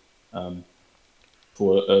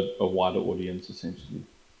 For a wider audience, essentially.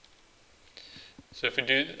 So if we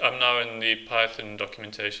do, I'm now in the Python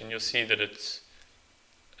documentation, you'll see that it's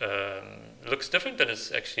looks different, but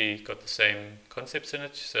it's actually got the same concepts in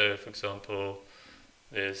it. So for example,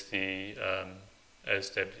 there's the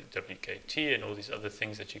ASWKT and all these other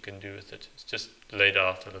things that you can do with it. It's just laid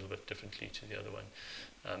out a little bit differently to the other one.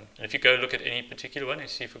 And if you go look at any particular one, you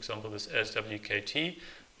see, for example, this ASWKT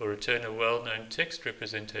will return a well-known text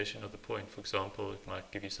representation of the point. For example, it might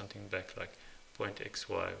give you something back like point xy,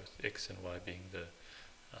 with x and y being the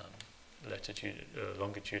latitude,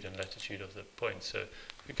 longitude and latitude of the point. So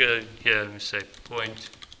if we go here and we say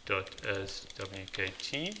point.aswkt,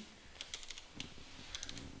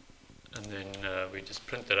 and then we just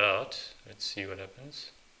print that out. Let's see what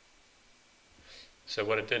happens. So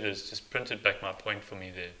what it did is just printed back my point for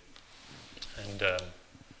me there. And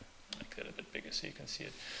make that a bit bigger so you can see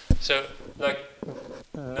it. So, like,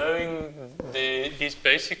 knowing these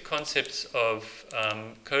basic concepts of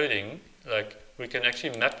coding, like, we can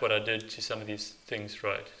actually map what I did to some of these things,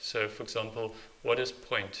 right? So, for example, what is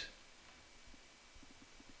point?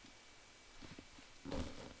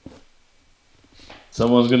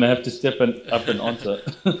 Someone's going to have to step up and answer.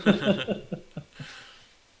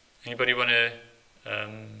 Anybody want to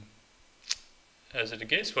hazard a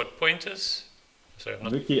guess what point is? Sorry, I'm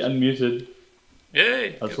not... Vicky unmuted.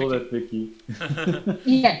 Yay! I saw that, Vicky.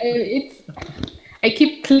 Yeah, I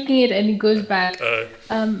keep clicking it and it goes back.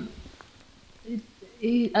 I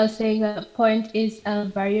was saying a point is a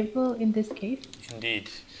variable in this case. Indeed,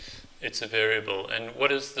 it's a variable. And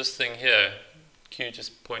what is this thing here?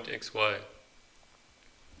 QGIS point xy.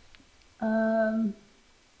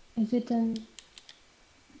 Is it an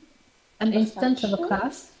instance of a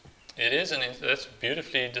class? It is, and that's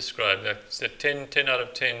beautifully described. That's a 10 out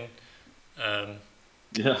of 10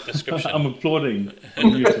 yeah. description. I'm applauding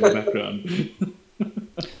in the background. You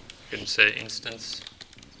can say instance,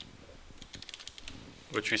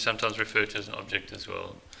 which we sometimes refer to as an object as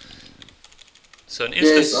well. So an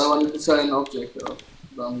instance. Yes, I wanted to say an object.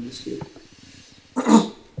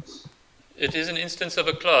 It is an instance of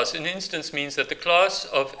a class. An instance means that the class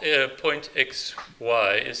of point x,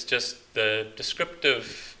 y is just the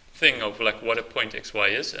descriptive thing of like what a point x, y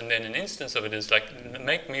is, and then an instance of it is like,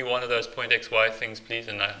 make me one of those point x, y things, please,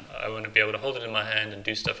 and I want to be able to hold it in my hand and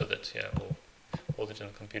do stuff with it, yeah, or hold it in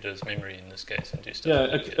the computer's memory in this case and do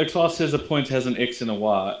stuff with it. A class says a point has an x and a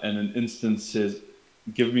y, and an instance says,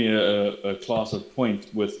 give me a class of point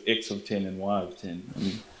with x of 10 and y of 10. I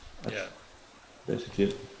mean, yeah. Basically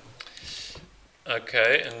it.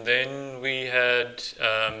 Okay, and then we had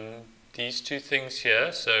these two things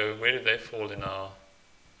here. So where do they fall in our,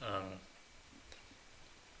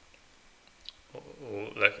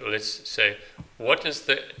 let's say, what does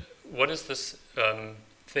this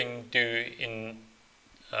thing do in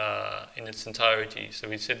its entirety? So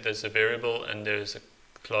we said there's a variable and there's a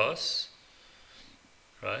class,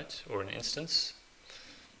 right, or an instance.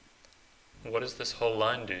 What does this whole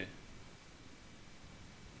line do?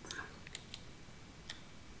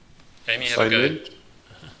 Amy, have a go.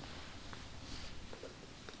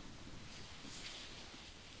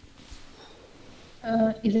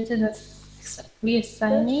 Is it in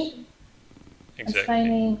reassigning? Exactly.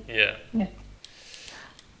 Assigning. Yeah.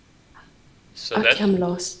 So okay, I'm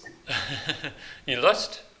lost. You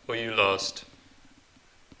lost or you lost?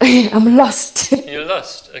 I'm lost. You're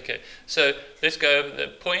lost. Okay. So let's go over the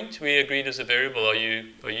point we agreed is a variable. Are you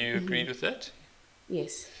agreed with that?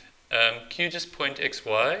 Yes. QGIS point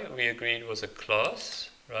xy we agreed was a class,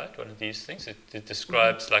 right? One of these things. It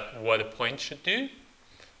describes like what a point should do,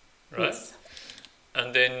 right? Yes.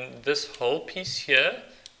 And then this whole piece here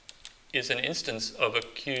is an instance of a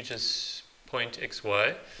QGIS point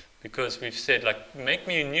xy, because we've said like make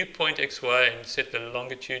me a new point xy and set the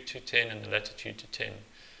longitude to 10 and the latitude to 10.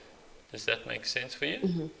 Does that make sense for you?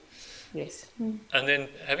 Mm-hmm. Yes. And then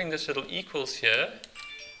having this little equals here,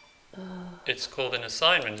 it's called an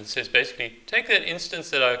assignment. It says basically, take that instance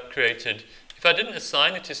that I created. If I didn't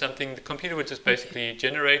assign it to something, the computer would just basically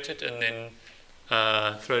generate it and then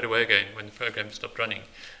throw it away again when the program stopped running.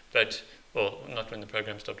 But, well, not when the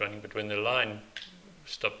program stopped running, but when the line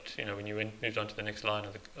stopped, when you moved on to the next line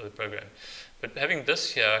of the program. But having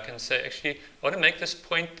this here, I can say, actually, I want to make this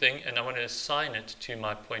point thing and I want to assign it to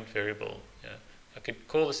my point variable. Yeah. I could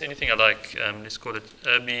call this anything I like. Let's call it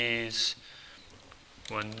Abby's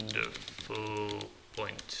wonderful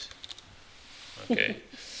point. Okay.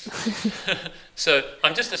 So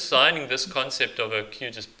I'm just assigning this concept of a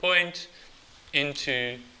QGIS point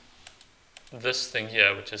into this thing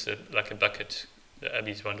here, which is like a bucket, the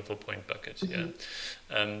Abby's wonderful point bucket. Mm-hmm.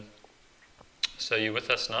 Yeah. So you with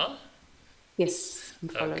us now? Yes. I'm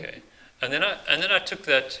following. Okay. And then I took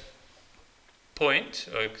that point.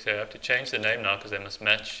 Okay, I have to change the name now because they must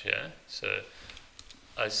match. Yeah. So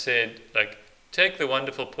I said like, take the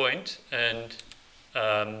wonderful point, and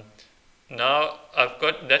now I've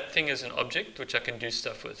got that thing as an object which I can do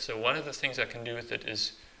stuff with. So one of the things I can do with it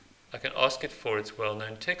is I can ask it for its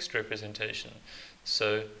well-known text representation.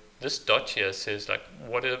 So this dot here says like,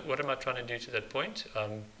 what am I trying to do to that point?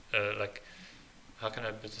 Like, how can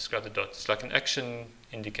I describe the dot? It's like an action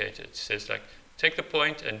indicator. It says like, take the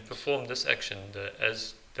point and perform this action, the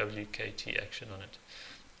as WKT action on it,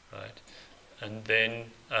 right? And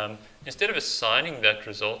then instead of assigning that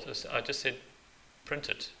result, I just said print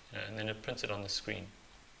it, and then it prints it on the screen.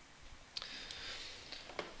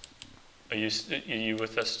 Are you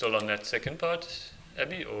with us still on that second part,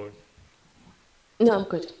 Abby, or? No, I'm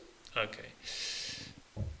good. Okay.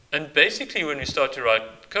 And basically when we start to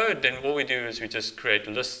write code, then all we do is we just create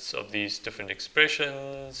lists of these different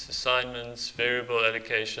expressions, assignments, variable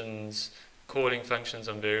allocations, calling functions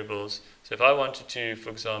on variables. So if I wanted to, for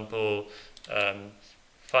example,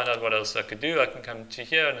 find out what else I could do, I can come to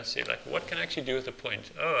here and I say, like, what can I actually do with a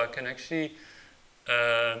point? Oh, I can actually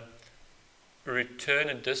return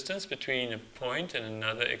a distance between a point and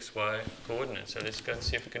another xy coordinate. So let's go and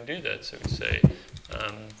see if we can do that. So we say...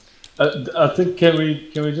 I think can we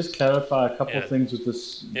just clarify a couple of things with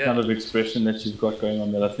this kind of expression that you've got going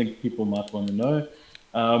on that I think people might want to know.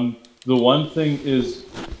 The one thing is,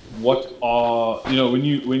 what are when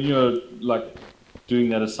you're like doing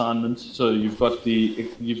that assignment? So you've got the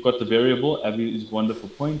variable Abby's wonderful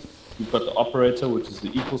point. You've got the operator, which is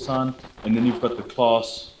the equal sign, and then you've got the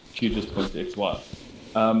class QGIS point xy.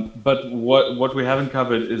 But what we haven't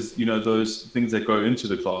covered is those things that go into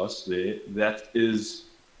the class there. That is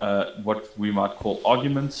what we might call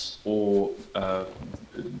arguments, or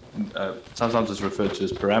sometimes it's referred to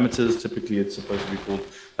as parameters. Typically, it's supposed to be called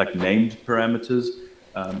like named parameters,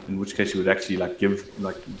 in which case you would actually like give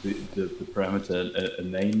like the parameter a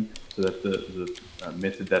name so that the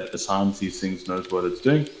method that assigns these things knows what it's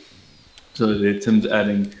doing. So there Tim's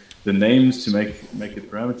adding the names to make it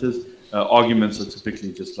parameters. Arguments are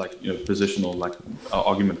typically just like positional, like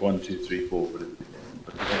argument 1, 2, 3, 4, whatever.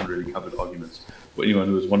 But we haven't really covered arguments for anyone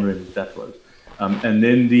who was wondering what that was. And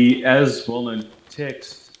then the as well-known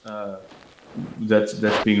text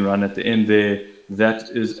that's being run at the end there, that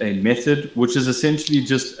is a method, which is essentially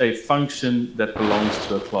just a function that belongs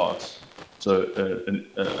to a class. So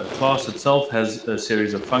a class itself has a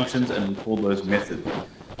series of functions, and we call those methods.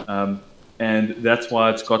 And that's why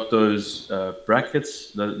it's got those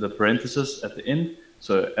brackets, the parenthesis at the end.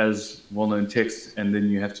 So as well-known text, and then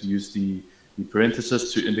you have to use the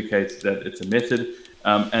parenthesis to indicate that it's a method.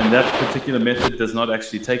 And that particular method does not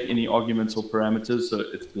actually take any arguments or parameters, so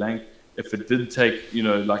it's blank. If it did take,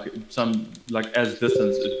 like as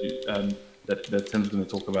distance that Tim's going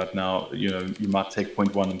to talk about now, you might take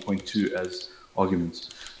 0.1 and 0.2 as arguments.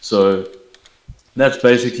 So that's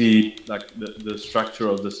basically like the structure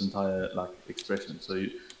of this entire expression. So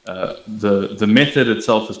the method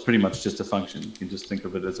itself is pretty much just a function. You can just think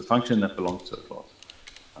of it as a function that belongs to a class.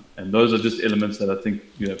 And those are just elements that I think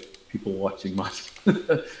people watching might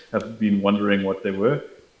have been wondering what they were.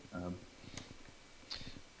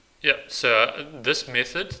 Yeah, so this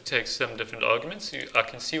method takes some different arguments. I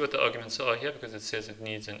can see what the arguments are here because it says it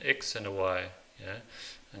needs an x and a y. Yeah,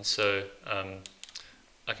 and so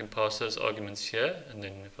I can pass those arguments here, and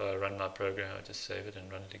then if I run my program, I just save it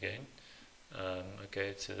and run it again. Okay,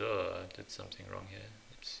 it says, oh, I did something wrong here.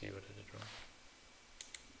 Let's see what I did wrong.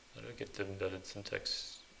 How do I get the embedded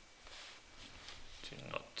syntax to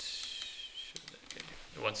not? Okay,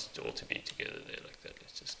 it wants it all to be together there like that.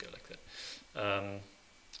 Let's just go like that.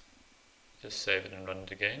 Just save it and run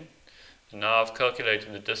it again. And now I've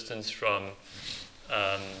calculated the distance from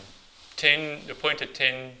the point at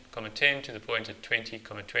 10, 10 to the point at 20,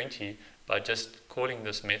 20 by just calling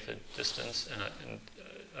this method distance, and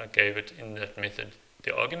I gave it in that method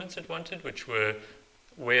the arguments it wanted, which were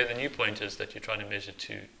where the new point is that you're trying to measure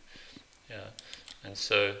to. Yeah, and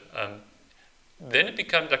so then it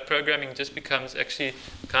becomes like programming just becomes actually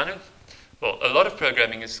kind of, well, a lot of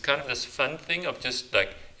programming is kind of this fun thing of just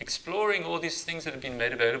like exploring all these things that have been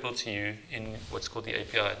made available to you in what's called the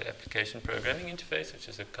API, the Application Programming Interface, which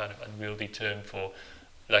is a kind of unwieldy term for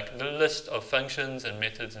like the list of functions and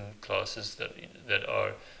methods and classes that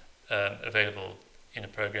are available in a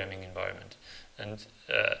programming environment. And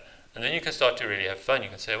then you can start to really have fun. You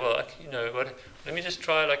can say, well, let me just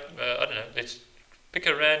try I don't know, let's pick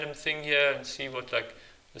a random thing here and see what like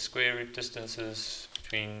the square root distance is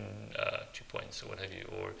between 2 points or what have you,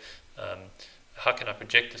 or how can I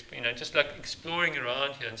project this? Just like exploring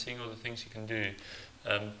around here and seeing all the things you can do.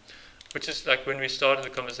 Which is like when we started the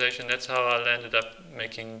conversation, that's how I landed up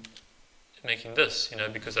making this,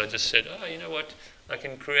 because I just said, oh, you know what, I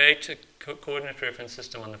can create a coordinate reference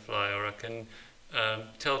system on the fly, or I can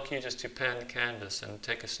tell QGIS to pan the canvas and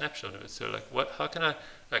take a snapshot of it. So like how can I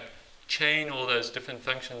like chain all those different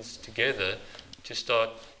functions together to start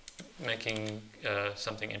making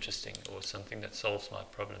something interesting or something that solves my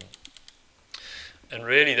problem? And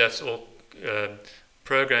really that's all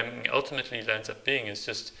programming ultimately lands up being, is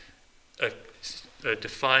just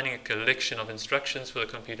defining a collection of instructions for the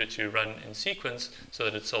computer to run in sequence so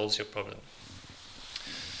that it solves your problem.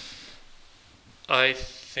 I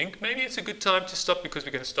think maybe it's a good time to stop because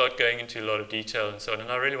we're going to start going into a lot of detail and so on. And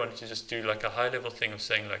I really wanted to just do like a high level thing of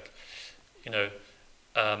saying like,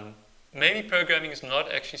 maybe programming is not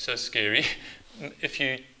actually so scary if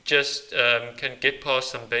you just can get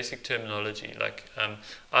past some basic terminology. Like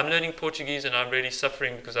I'm learning Portuguese and I'm really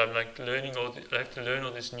suffering because I'm like I have to learn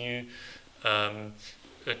all this new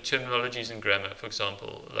terminologies in grammar, for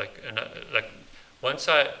example. Once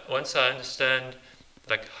I understand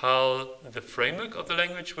like how the framework of the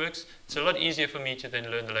language works, it's a lot easier for me to then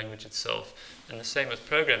learn the language itself. And the same with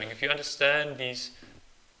programming. If you understand these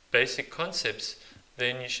basic concepts,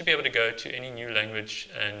 then you should be able to go to any new language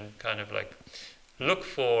and kind of like look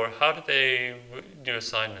for how do they do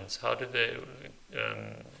assignments, how do they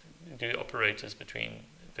do operators between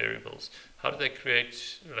variables, how do they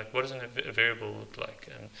create, like what does a variable look like,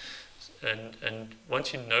 and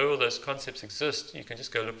once you know all those concepts exist, you can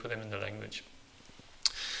just go look for them in the language.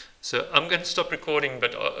 So I'm going to stop recording,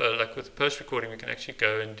 but like with post-recording we can actually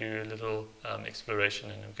go and do a little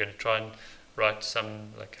exploration, and I'm going to try and write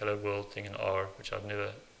some like hello world thing in R, which I've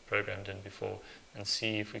never programmed in before, and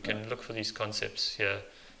see if we can look for these concepts here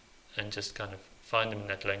and just kind of find them in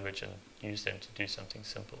that language and use them to do something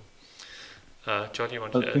simple. Charlie, you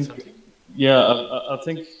want to add something? Yeah, I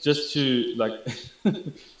think just to like,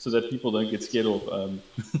 so that people don't get scared off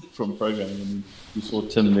from programming. I mean, you saw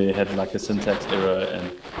Tim there had like a syntax error,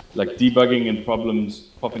 and like debugging and problems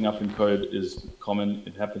popping up in code is common.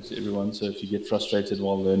 It happens to everyone. So if you get frustrated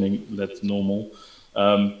while learning, that's normal.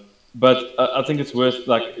 But I think it's worth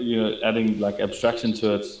like, adding like abstraction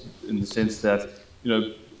to it in the sense that,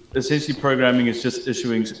 essentially programming is just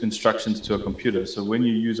issuing instructions to a computer. So when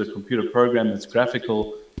you use a computer program that's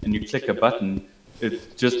graphical and you click a button,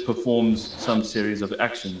 it just performs some series of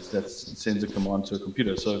actions that sends a command to a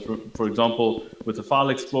computer. So for example, with the File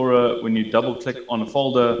Explorer, when you double click on a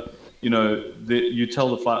folder, you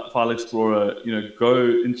tell the File Explorer, go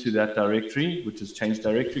into that directory, which is change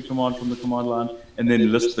directory command from the command line, and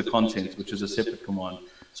then list the contents, which is a separate command.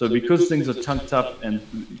 So because things are chunked up and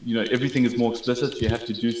everything is more explicit, you have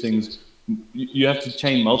to do things. You have to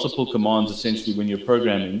chain multiple commands essentially when you're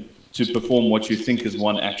programming to perform what you think is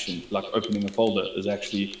one action, like opening a folder is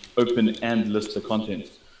actually open and list the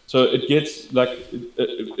contents. So it gets like,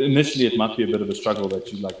 initially it might be a bit of a struggle that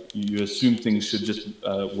you assume things should just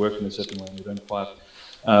work in a certain way and you don't quite.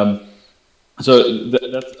 So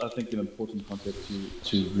that's, I think, an important concept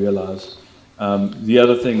to realize. The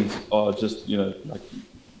other things are just, like,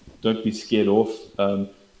 don't be scared off.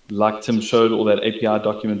 Like Tim showed, all that API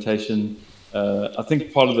documentation. I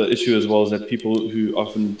think part of the issue as well is that people who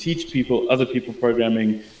often teach other people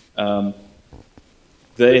programming,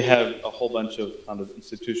 they have a whole bunch of kind of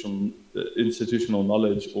institutional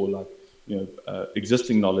knowledge or like,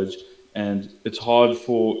 existing knowledge. And it's hard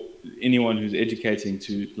for anyone who's educating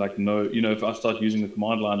to like know, if I start using the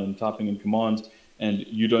command line and typing in commands and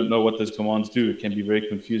you don't know what those commands do, it can be very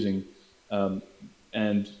confusing.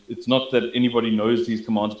 And it's not that anybody knows these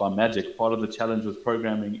commands by magic. Part of the challenge with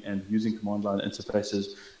programming and using command line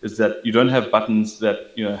interfaces is that you don't have buttons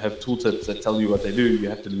that have tooltips that tell you what they do. You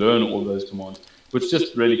have to learn all those commands, which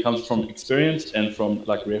just really comes from experience and from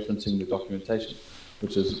like referencing the documentation,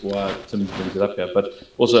 which is why Tim brings it up here. But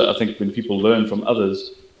also, I think when people learn from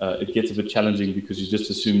others, it gets a bit challenging because you just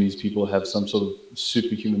assume these people have some sort of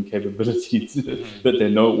superhuman capability that they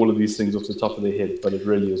know all of these things off the top of their head, but it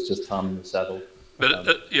really is just time in the saddle. But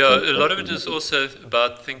a lot of it is also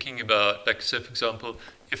about thinking about, like, so for example,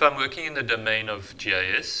 if I'm working in the domain of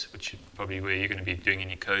GIS, which is probably where you're going to be doing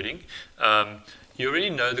any coding, you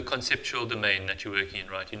already know the conceptual domain that you're working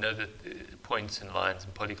in, right? You know that points and lines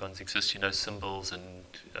and polygons exist. You know symbols and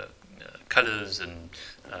colors and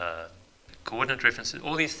coordinate references.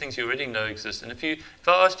 All these things you already know exist. And if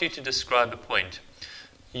I asked you to describe a point,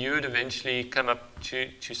 you would eventually come up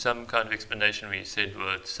to some kind of explanation where you said,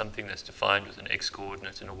 well, it's something that's defined with an X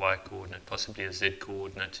coordinate and a Y coordinate, possibly a Z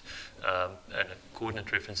coordinate, and a coordinate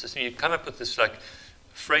reference system. You come up with this like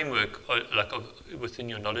framework within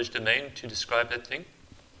your knowledge domain to describe that thing.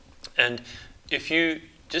 And if you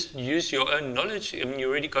just use your own knowledge, I mean, you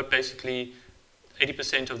already got basically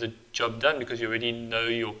 80% of the job done because you already know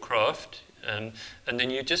your craft. And then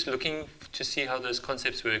you're just looking to see how those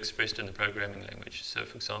concepts were expressed in the programming language. So,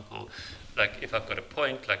 for example, like if I've got a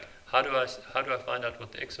point, like how do I find out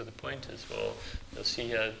what the x of the point is? Well, you'll see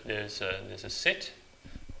here there's a set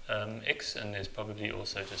x, and there's probably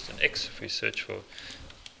also just an x. If we search for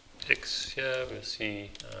x here, we'll see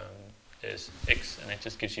there's x, and it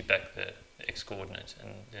just gives you back the x coordinate, and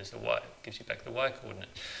there's the y, it gives you back the y coordinate.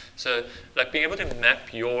 So like being able to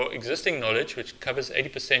map your existing knowledge, which covers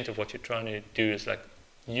 80% of what you're trying to do, is like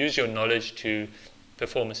use your knowledge to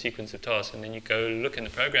perform a sequence of tasks, and then you go look in the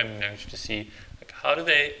programming language to see like how do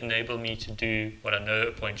they enable me to do what I know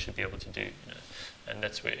a point should be able to do, and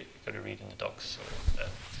that's where you've got to read in the docs or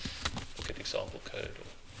look at example code or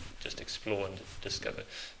just explore and discover.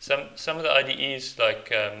 Some of the IDEs,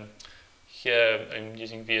 like here I'm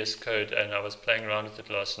using VS Code, and I was playing around with it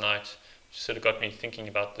last night, which sort of got me thinking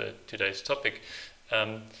about today's topic.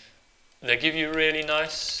 They give you really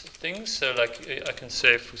nice things. So like I can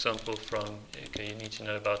say, for example, okay, you need to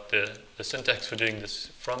know about the syntax for doing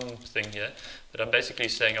this from thing here. But I'm basically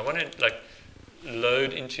saying I want to like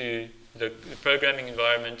load into the programming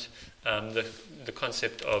environment the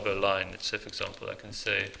concept of a line. So for example, I can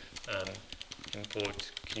say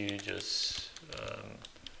import QGIS.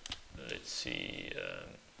 Let's see.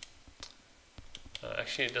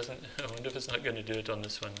 Actually, it doesn't. I wonder if it's not going to do it on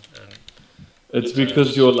this one. It's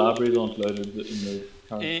because your libraries aren't loaded in the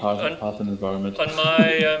current Python environment. On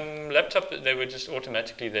my laptop, they were just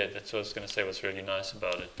automatically there. That's what I was going to say was really nice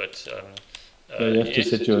about it. But so you have to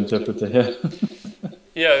set your interpreter here.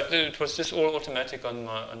 Yeah, it was just all automatic on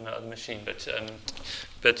my other machine.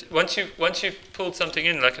 But once you've pulled something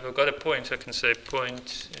in, like if I've got a point, I can say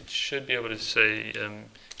point. It should be able to say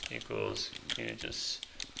equals QGIS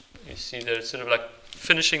you see that it's sort of like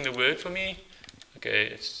finishing the word for me. Okay,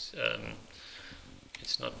 it's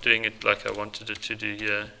not doing it like I wanted it to do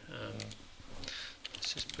here.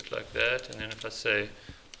 Let's just put like that, and then if I say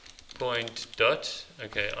point dot,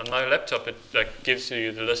 okay, on my laptop it like gives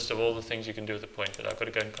you the list of all the things you can do with the point, but I've got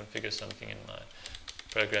to go and configure something in my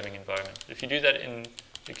programming environment. If you do that in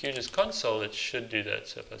the QGIS console, it should do that.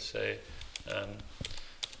 So if I say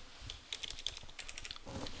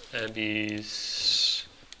Abby's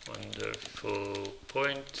wonderful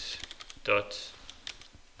point dot,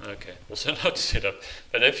 okay, also not set up.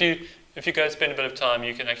 But if you go and spend a bit of time,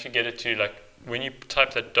 you can actually get it to, like, when you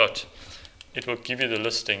type that dot, it will give you the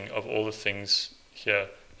listing of all the things here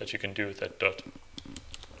that you can do with that dot.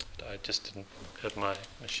 I just didn't have my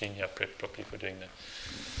machine here prepped properly for doing that.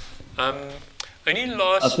 Only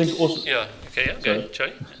last... I think also... Yeah, okay, yeah, go ahead,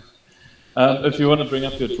 Charlie. If you want to bring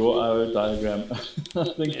up your draw arrow diagram, I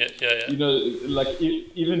think, you know, like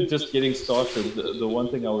even just getting started, the one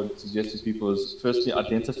thing I would suggest to people is firstly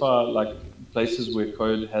identify like places where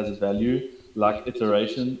code has a value, like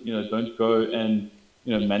iteration. You know, don't go and,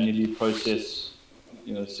 you know, manually process,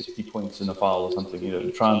 you know, 60 points in a file or something. You know,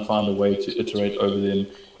 try and find a way to iterate over them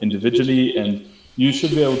individually, and you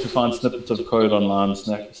should be able to find snippets of code online,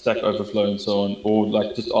 Stack Overflow and so on, or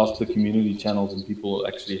like just ask the community channels and people will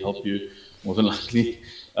actually help you more than likely.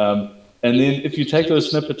 And then if you take those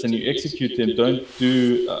snippets and you execute them, don't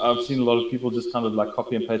do, I've seen a lot of people just kind of like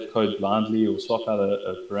copy and paste code blindly or swap out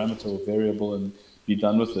a parameter or variable and be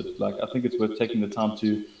done with it. Like, I think it's worth taking the time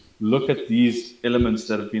to look at these elements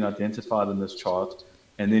that have been identified in this chart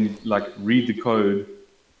and then like read the code,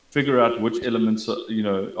 figure out which elements are, you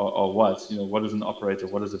know, are what, you know, what is an operator,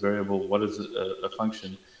 what is a variable, what is a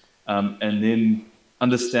function, and then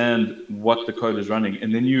understand what the code is running.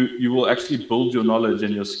 And then you will actually build your knowledge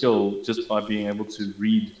and your skill just by being able to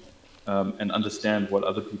read and understand what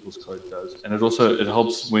other people's code does. And it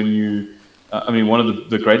helps when you, I mean, one of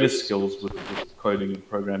the greatest skills with coding and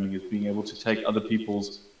programming is being able to take other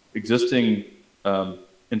people's existing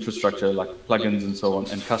infrastructure, like plugins and so on,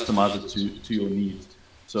 and customize it to your needs.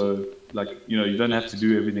 So, like, you know, you don't have to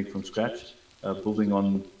do everything from scratch. Building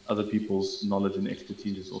on other people's knowledge and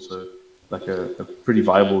expertise is also like a pretty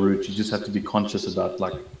viable route. You just have to be conscious about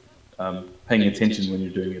like paying attention when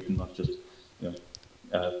you're doing it and not just, you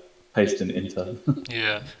know, paste and enter.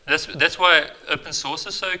 Yeah, that's why open source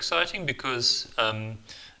is so exciting, because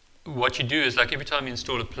what you do is, like, every time you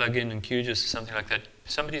install a plugin in QGIS or something like that,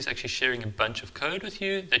 somebody's actually sharing a bunch of code with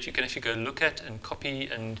you that you can actually go look at and copy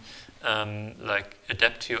and like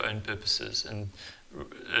adapt to your own purposes, and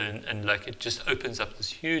like it just opens up this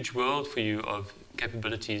huge world for you of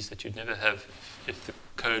capabilities that you'd never have if the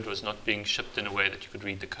code was not being shipped in a way that you could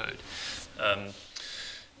read the code.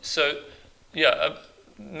 So yeah,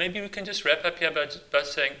 maybe we can just wrap up here by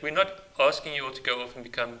saying we're not asking you all to go off and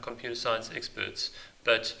become computer science experts,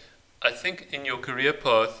 but I think in your career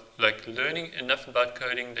path, like, learning enough about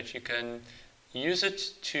coding that you can use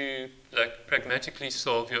it to, like, pragmatically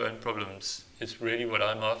solve your own problems is really what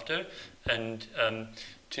I'm after. And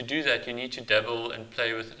to do that, you need to dabble and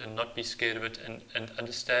play with it and not be scared of it, and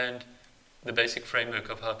understand the basic framework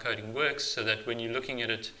of how coding works, so that when you're looking at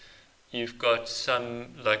it, you've got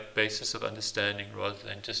some, like, basis of understanding rather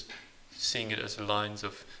than just seeing it as lines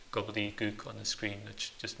of gobbledygook on the screen that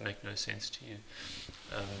just make no sense to you.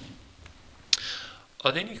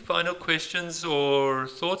 Are there any final questions or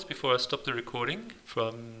thoughts before I stop the recording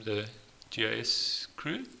from the GIS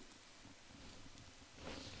crew?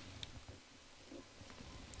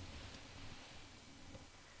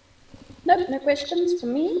 Nope, no questions for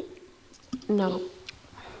me. No.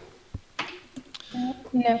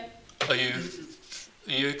 No. Are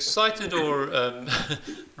you excited or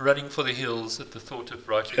running for the hills at the thought of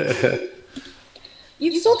writing?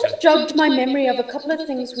 You've sort of jogged my memory of a couple of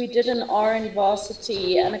things we did in R in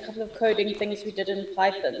varsity and a couple of coding things we did in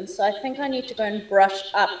Python. So I think I need to go and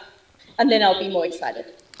brush up, and then I'll be more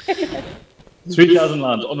excited. 3,000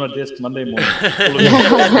 lines on my desk Monday morning.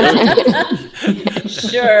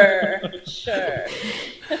 Sure.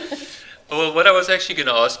 Well, what I was actually going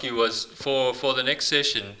to ask you was for the next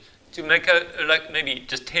session to make like maybe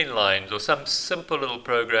just 10 lines or some simple little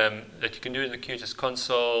program that you can do in the QGIS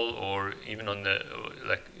console, or even on the,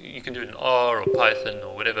 like, you can do it in R or Python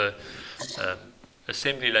or whatever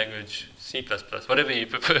assembly language, C++, whatever you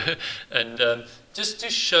prefer, and just to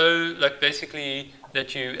show, like, basically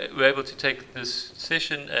that you were able to take this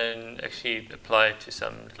session and actually apply it to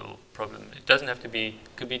some little problem. It doesn't have to be,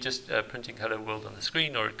 it could be just printing hello world on the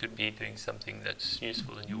screen, or it could be doing something that's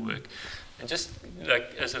useful in your work. And just,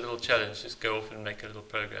 like, as a little challenge, just go off and make a little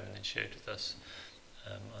program and then share it with us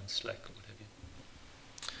on Slack or what have you.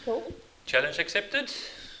 Cool. Challenge accepted?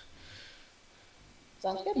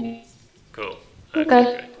 Sounds good. Cool. Okay.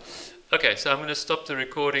 Great. Okay, so I'm going to stop the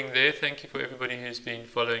recording there. Thank you for everybody who's been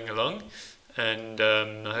following along. And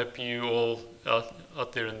I hope you all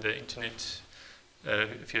out there on the internet,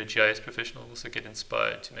 if you're a GIS professional, also get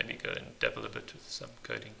inspired to maybe go and dabble a bit with some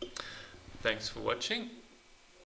coding. Thanks for watching.